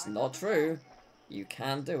 It's not true. You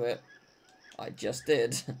can do it. I just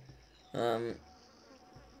did.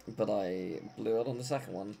 But I blew it on the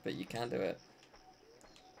second one, but you can do it.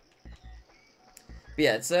 But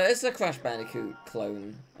yeah, it's a Crash Bandicoot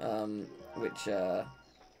clone, which,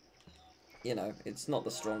 you know, it's not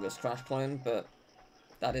the strongest Crash clone, but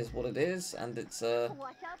that is what it is, and it's,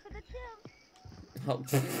 Watch out for the chimp. Oh,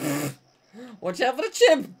 watch out for the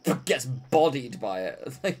chimp! Gets bodied by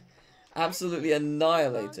it. Like, absolutely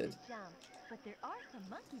annihilated.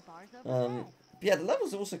 Yeah, the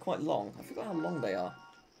levels are also quite long. I forgot how long they are.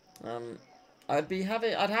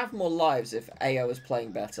 I'd have more lives if I was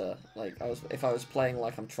playing better. Like if I was playing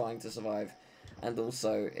like I'm trying to survive, and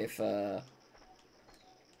also if I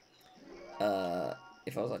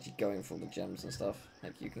was actually going for all the gems and stuff.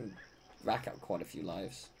 Like you can rack up quite a few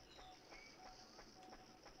lives.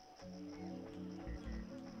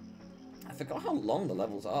 I forgot how long the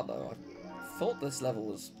levels are though. I thought this level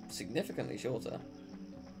was significantly shorter.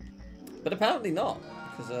 But apparently not,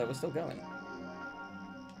 because we're still going.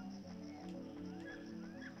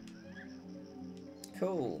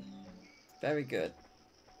 Cool. Very good.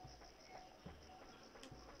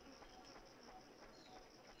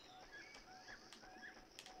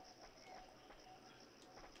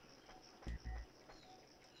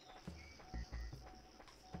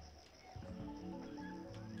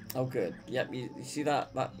 Oh, good. Yep, you see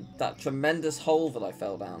that tremendous hole that I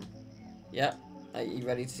fell down? Yep. Are you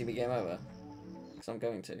ready to see me game over? Because I'm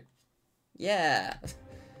going to. Yeah.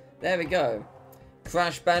 There we go.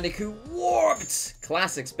 Crash Bandicoot Warped!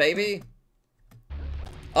 Classics, baby.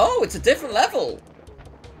 Oh, it's a different level.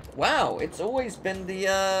 Wow, it's always been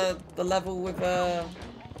the level with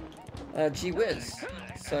Gee Whiz.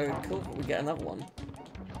 So cool that we get another one.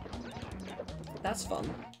 That's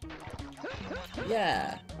fun.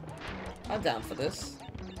 Yeah. I'm down for this.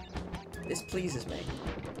 This pleases me.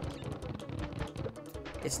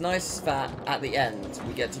 It's nice that at the end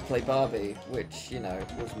we get to play Barbie, which, you know,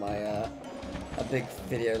 was my a big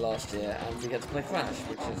video last year, and we get to play Crash,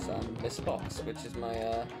 which is Miss Box, which is my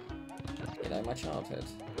you know, my childhood.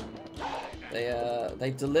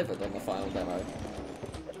 They delivered on the final demo,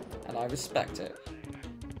 and I respect it.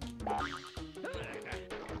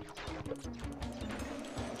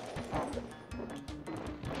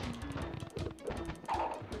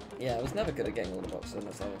 Yeah, I was never good at getting all the boxes in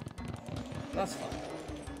this level. That's fine.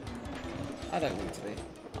 I don't need to be.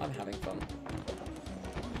 I'm having fun.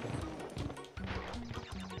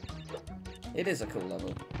 It is a cool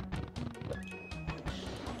level.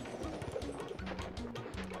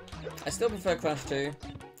 I still prefer Crash 2,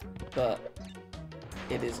 but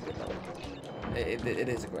it is a good level. It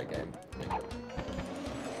is a great game.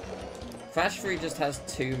 Crash 3 just has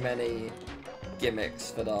too many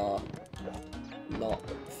gimmicks that are not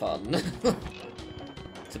fun,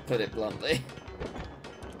 to put it bluntly.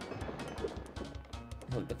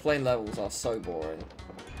 The plain levels are so boring.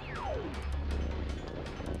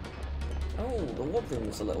 Oh, the warp room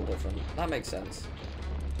is a little different. That makes sense.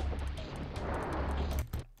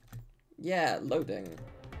 Yeah, loading.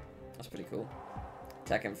 That's pretty cool.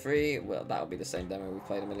 Tekken 3, well, that'll be the same demo we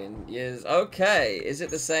played a million years. Okay, is it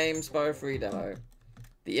the same Spyro 3 demo?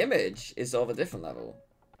 The image is of a different level.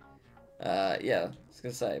 Yeah, I was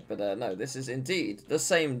gonna say, but no, this is indeed the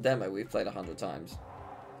same demo we've played 100 times.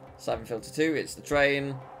 Siphon Filter 2, it's the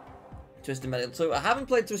train. Twisted Metal 2. I haven't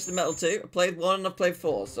played Twisted Metal 2. I played 1 and I've played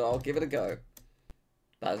 4, so I'll give it a go.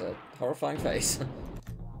 That is a horrifying face.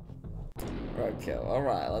 Roadkill.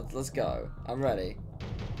 Alright, let's go. I'm ready.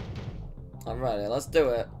 I'm ready. Let's do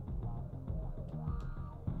it.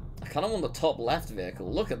 I kind of want the top left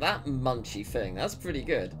vehicle. Look at that munchy thing. That's pretty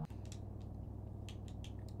good.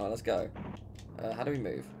 Alright, let's go. How do we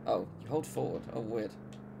move? Oh, you hold forward. Oh, weird.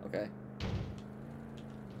 Okay.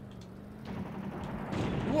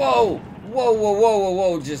 Whoa! Whoa, whoa, whoa, whoa,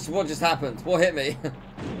 whoa. What just happened? What hit me?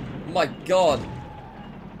 Oh my god.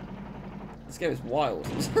 This game is wild.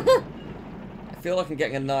 I feel like I'm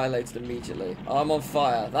getting annihilated immediately. Oh, I'm on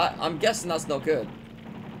fire. I'm guessing that's not good.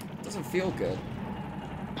 It doesn't feel good.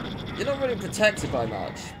 You're not really protected by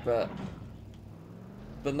much, but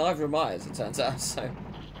neither am I, as it turns out, so.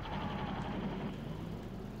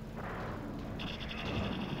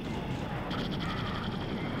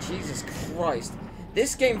 Jesus Christ.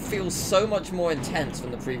 This game feels so much more intense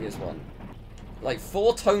than the previous one. Like,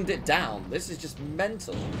 4 toned it down. This is just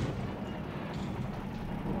mental.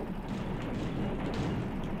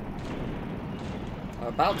 I'm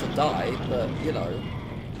about to die, but, you know,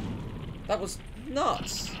 that was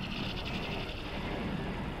nuts.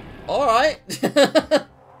 Alright.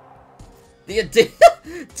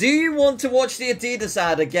 Do you want to watch the Adidas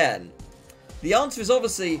ad again? The answer is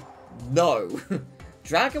obviously no.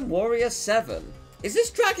 Dragon Warrior 7. Is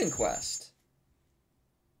this Dragon Quest?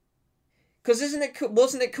 Because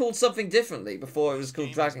wasn't it called something differently before it was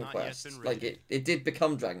called Dragon Quest? Like, it did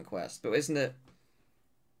become Dragon Quest, but isn't it?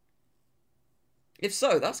 If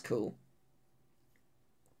so, that's cool.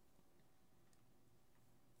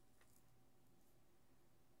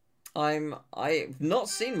 I've not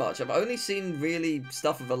seen much. I've only seen really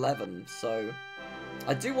stuff of 11, so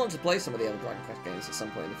I do want to play some of the other Dragon Quest games at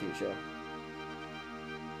some point in the future.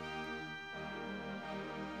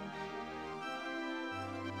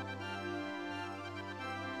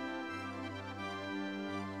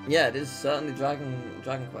 Yeah, it is certainly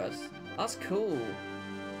Dragon Quest. That's cool.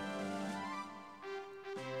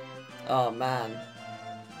 Oh man.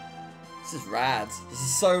 This is rad. This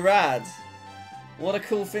is so rad. What a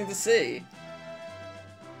cool thing to see.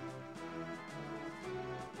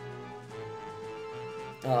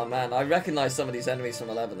 Oh man, I recognize some of these enemies from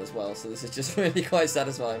 11 as well, so this is just really quite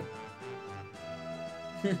satisfying.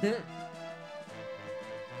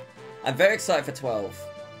 I'm very excited for 12.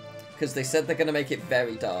 Because they said they're going to make it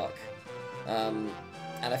very dark. And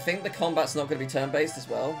I think the combat's not going to be turn-based as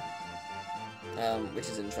well. Which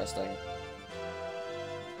is interesting.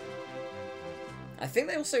 I think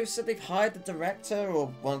they also said they've hired the director or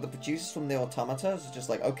one of the producers from the Automata. It's just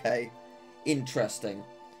like, okay, interesting.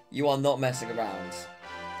 You are not messing around.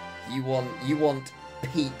 You want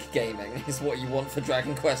peak gaming is what you want for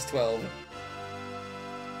Dragon Quest 12.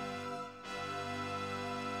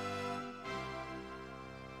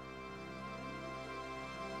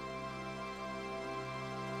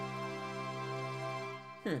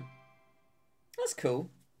 That's cool.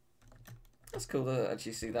 That's cool to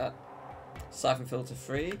actually see that. Siphon filter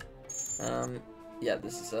free. Yeah,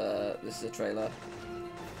 this is a trailer.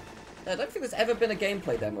 I don't think there's ever been a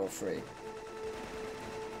gameplay demo free.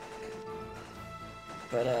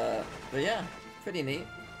 But yeah, pretty neat.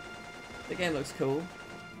 The game looks cool.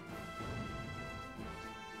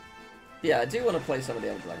 Yeah, I do want to play some of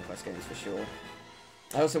the other Dragon Quest games for sure.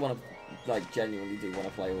 I also want to, like, genuinely do want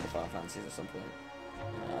to play all the Final Fantasies at some point.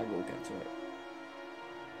 I will get to it.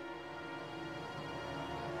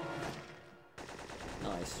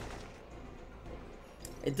 Nice.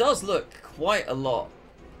 It does look quite a lot,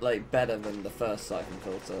 like, better than the first Siphon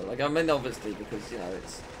filter. Like, I mean, obviously, because, you know,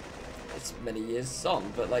 it's many years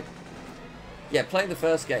on, but, like, yeah, playing the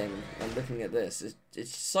first game and looking at this,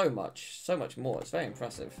 it's so much more. It's very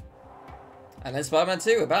impressive. And then Spider-Man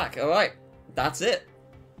 2, we're back. Alright, that's it.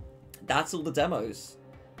 That's all the demos.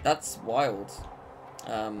 That's wild.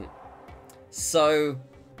 So,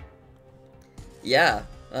 yeah.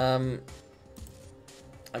 I'm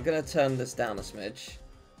going to turn this down a smidge.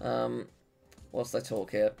 Whilst I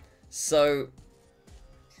talk here. So,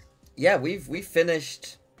 yeah, we've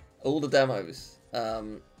finished all the demos.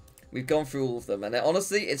 We've gone through all of them. And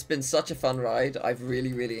honestly, it's been such a fun ride. I've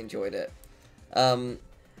really enjoyed it.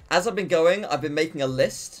 As I've been going, I've been making a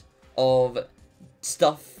list of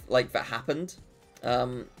stuff like that happened.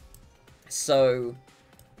 So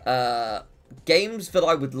games that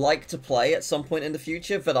I would like to play at some point in the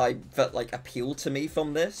future that like appeal to me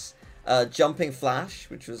from this. Jumping Flash,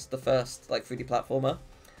 which was the first like 3D platformer.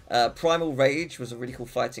 Primal Rage was a really cool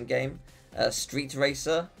fighting game. Street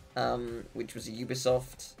Racer, which was a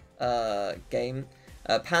Ubisoft game.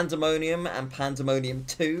 Pandemonium and Pandemonium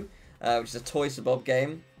 2, which is a Toys for Bob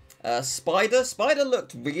game. Spider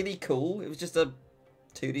looked really cool. It was just a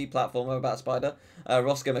 2D platformer about Spider.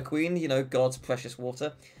 Roscoe McQueen, you know, God's Precious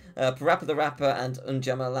Water. Parappa the Rapper and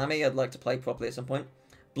Unjama Lamy, I'd like to play properly at some point.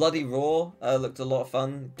 Bloody Raw looked a lot of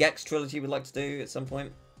fun. Gex Trilogy would like to do at some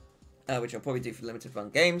point, which I'll probably do for limited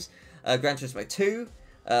run games. Gran Turismo 2,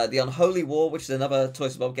 The Unholy War, which is another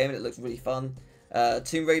Toys for Bob game, and it looks really fun.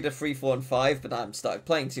 Tomb Raider 3, 4, and 5, but I haven't started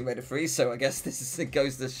playing Tomb Raider 3, so I guess it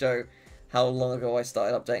goes to show how long ago I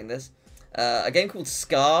started updating this. A game called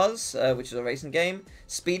Scars, which is a racing game.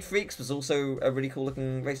 Speed Freaks was also a really cool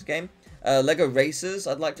looking racing game. Lego Racers,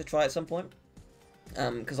 I'd like to try at some point.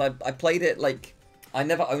 Because I played it, like, I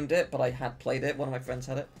never owned it, but I had played it. One of my friends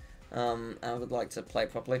had it. And I would like to play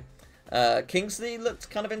it properly. Kingsley looked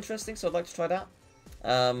kind of interesting, so I'd like to try that.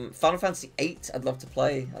 Final Fantasy VIII, I'd love to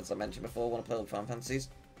play. As I mentioned before, I want to play all the Final Fantasies.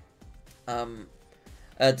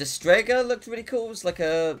 Distrega looked really cool. It was like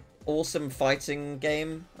a awesome fighting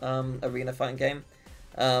game, arena fighting game.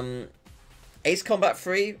 Ace Combat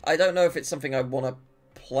 3, I don't know if it's something I want to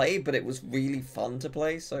play, but it was really fun to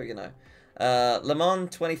play, so, you know. Le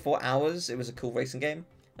Mans 24 Hours, it was a cool racing game.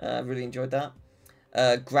 Really enjoyed that.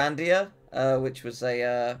 Grandia, which was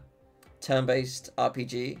a turn-based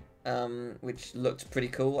RPG, which looked pretty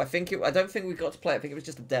cool. I don't think we got to play it. I think it was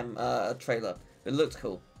just a trailer. It looked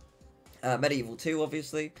cool. Medieval 2,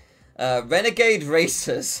 obviously. Renegade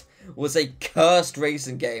Racers was a cursed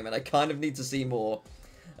racing game, and I kind of need to see more.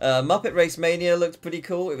 Muppet Race Mania looked pretty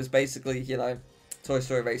cool. It was basically, you know, Toy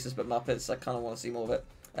Story Racers, but Muppets. I kind of want to see more of it.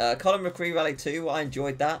 Colin McRae Rally 2, I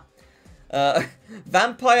enjoyed that.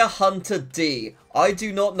 Vampire Hunter D. I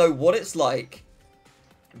do not know what it's like,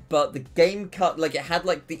 but the game it had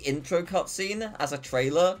like the intro cutscene as a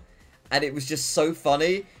trailer, and it was just so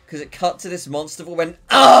funny because it cut to this monster that went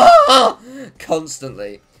ah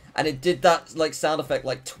constantly, and it did that like sound effect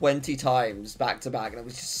like 20 times back to back, and it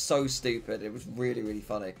was just so stupid. It was really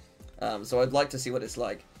funny. So I'd like to see what it's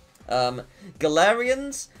like.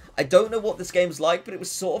 Galarians, I don't know what this game's like, but it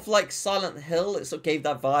was sort of like Silent Hill. It sort of gave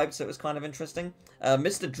that vibe, so it was kind of interesting.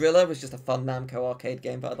 Mr. Driller was just a fun Namco arcade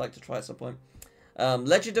game, but I'd like to try at some point.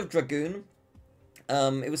 Legend of Dragoon,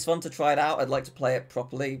 it was fun to try it out. I'd like to play it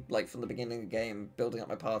properly, like from the beginning of the game, building up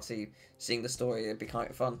my party, seeing the story. It'd be kind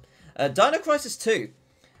of fun. Dino Crisis 2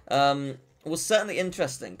 was certainly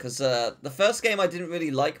interesting, because the first game I didn't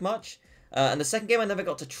really like much, and the second game I never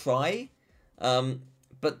got to try.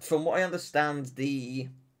 But from what I understand, the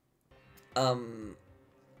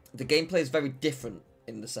gameplay is very different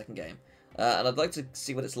in the second game, and I'd like to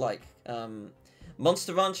see what it's like.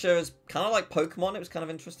 Monster Rancher is kind of like Pokemon. It was kind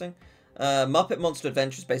of interesting. Muppet Monster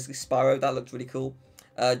Adventure is basically Spyro. That looked really cool.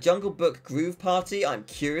 Jungle Book Groove Party, I'm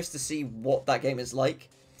curious to see what that game is like.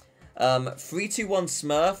 321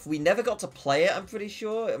 Smurf, we never got to play it, I'm pretty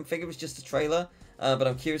sure. I think it was just a trailer, but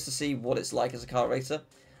I'm curious to see what it's like as a kart racer.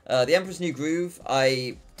 The Emperor's New Groove,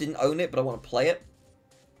 I didn't own it, but I want to play it,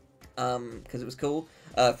 because it was cool.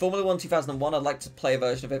 Formula 1 2001, I'd like to play a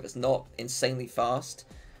version of it that's not insanely fast.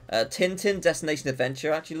 Tintin Destination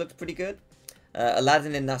Adventure actually looked pretty good.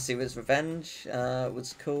 Aladdin in Nasira's Revenge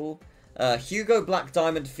was cool. Hugo Black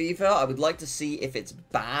Diamond Fever, I would like to see if it's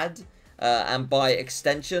bad. And by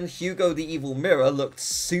extension, Hugo the Evil Mirror looked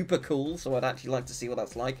super cool, so I'd actually like to see what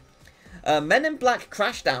that's like. Men in Black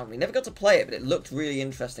Crashdown, we never got to play it, but it looked really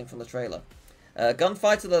interesting from the trailer.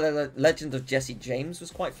 Gunfighter The Legend of Jesse James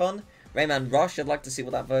was quite fun. Rayman Rush, I'd like to see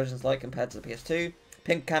what that version's like compared to the PS2.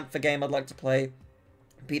 Pink Panther game I'd like to play.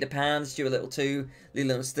 Peter Pan, Stuart Little 2,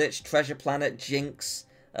 Lilo and Stitch, Treasure Planet, Jinx,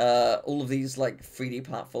 all of these like 3D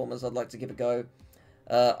platformers I'd like to give a go.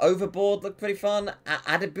 Overboard looked pretty fun.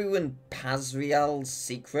 Adibu and Pazriel's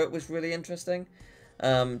Secret was really interesting.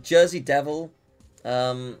 Jersey Devil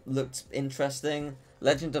looked interesting.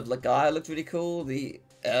 Legend of Legaia looked really cool. The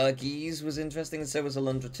Urgies was interesting, and so was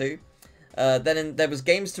Alundra 2. Then there was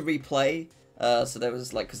games to replay. So there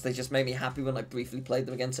was like, because they just made me happy when I briefly played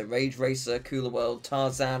them again. So Rage Racer, Cooler World,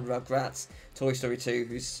 Tarzan, Rugrats, Toy Story 2.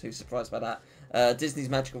 Who's surprised by that? Disney's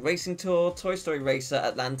Magical Racing Tour, Toy Story Racer,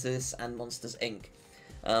 Atlantis, and Monsters Inc.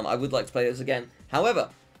 I would like to play those again. However,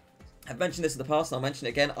 I've mentioned this in the past and I'll mention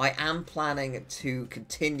it again. I am planning to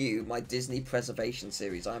continue my Disney preservation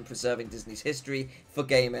series. I am preserving Disney's history for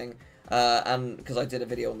gaming. And because I did a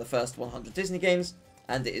video on the first 100 Disney games,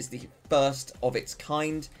 and it is the first of its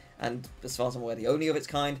kind, and as far as I'm aware, the only of its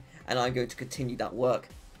kind, and I'm going to continue that work.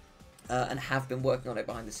 And have been working on it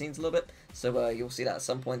behind the scenes a little bit, so you'll see that at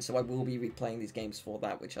some point. So I will be replaying these games for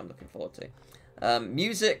that, which I'm looking forward to.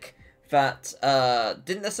 Music that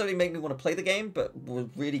didn't necessarily make me want to play the game, but was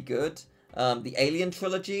really good. The Alien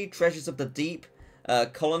Trilogy, Treasures of the Deep,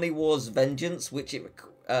 Colony Wars Vengeance, which it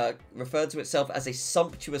referred to itself as a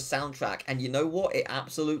sumptuous soundtrack, and you know what? It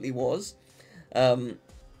absolutely was.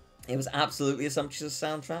 It was absolutely a sumptuous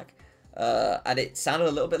soundtrack, and it sounded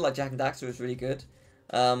a little bit like Jak and Daxter. It was really good.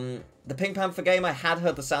 The Pink Panther game, I had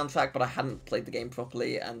heard the soundtrack, but I hadn't played the game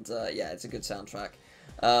properly, and yeah, it's a good soundtrack.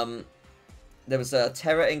 There was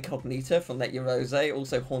Terra Incognita from Net Eurose,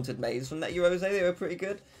 also Haunted Maze from Net Eurose. They were pretty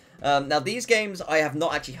good. Now, these games, I have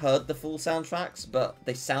not actually heard the full soundtracks, but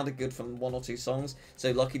they sounded good from one or two songs.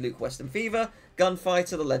 So, Lucky Luke Western Fever,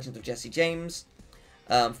 Gunfighter, The Legend of Jesse James,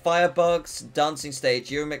 Firebugs, Dancing Stage,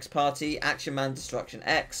 Euromix Party, Action Man Destruction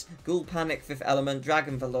X, Ghoul Panic, Fifth Element,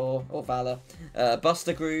 Dragon Valor, or Valor,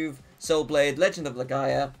 Buster Groove, Soul Blade, Legend of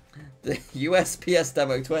Legaia, the US PS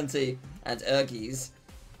Demo 20, and Urgies.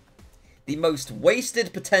 The most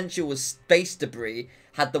wasted potential was Space Debris,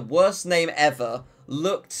 had the worst name ever,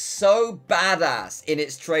 looked so badass in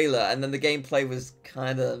its trailer, and then the gameplay was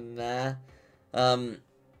kind of meh.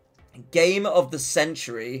 Game of the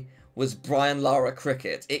Century was Brian Lara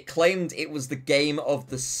Cricket. It claimed it was the game of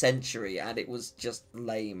the century, and it was just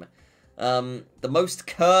lame. The most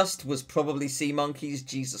cursed was probably Sea Monkeys,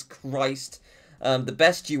 Jesus Christ. The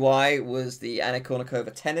best UI was the Anna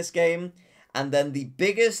Kournikova tennis game. And then the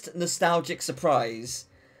biggest nostalgic surprise,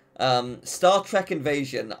 Star Trek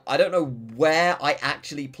Invasion. I don't know where I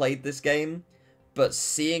actually played this game, but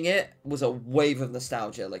seeing it was a wave of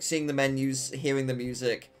nostalgia. Like, seeing the menus, hearing the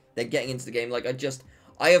music, then getting into the game. Like,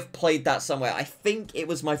 I have played that somewhere. I think it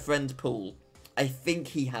was my friend Paul. I think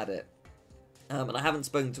he had it. And I haven't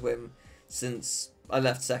spoken to him since I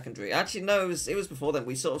left secondary. Actually, no, it was before then.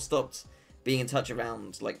 We sort of stopped being in touch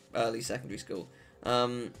around, like, early secondary school.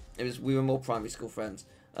 We were more primary school friends.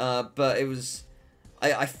 But it was,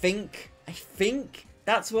 I think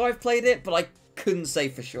that's where I've played it, but I couldn't say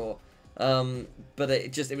for sure. But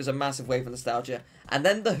it was a massive wave of nostalgia. And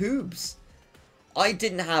then the Hoobs. I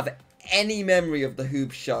didn't have any memory of the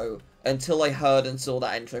Hoobs show until I heard and saw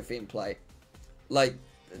that intro theme play. Like,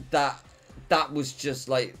 that was just,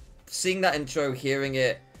 like, seeing that intro, hearing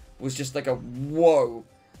it, was just like a whoa.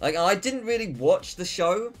 Like, I didn't really watch the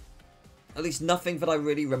show. At least nothing that I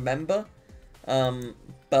really remember.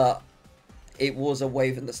 But it was a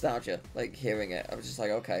wave of nostalgia, like, hearing it. I was just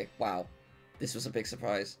like, okay, wow. This was a big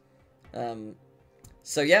surprise.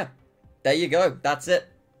 So, yeah. There you go. That's it.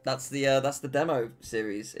 That's the demo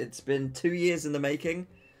series. It's been 2 years in the making.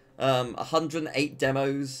 108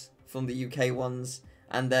 demos from the UK ones.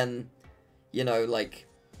 And then, you know, like,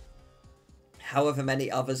 however many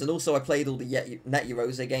others. And also I played all the Net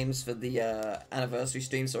Eurose games for the anniversary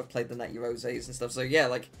stream, so I've played the Net Euroses and stuff. So yeah,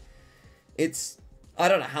 like, it's, I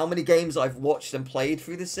don't know how many games I've watched and played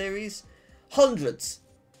through this series. Hundreds.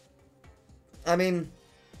 I mean,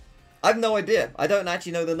 I have no idea. I don't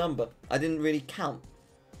actually know the number. I didn't really count.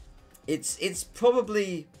 It's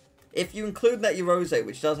probably, if you include Net Eurose,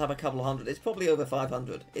 which does have a couple of hundred, it's probably over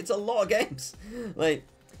 500. It's a lot of games. Like,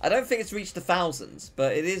 I don't think it's reached the thousands,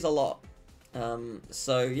 but it is a lot.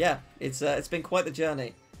 So yeah, it's been quite the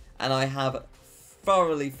journey, and I have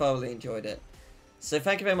thoroughly enjoyed it. So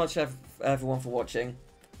thank you very much everyone for watching,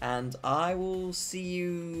 and I will see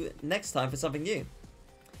you next time for something new.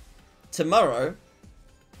 Tomorrow,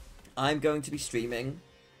 I'm going to be streaming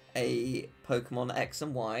a Pokemon X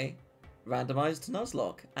and Y randomized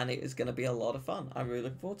Nuzlocke, and it is going to be a lot of fun. I'm really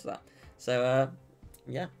looking forward to that. So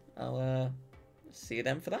yeah, I'll see you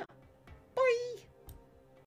then for that.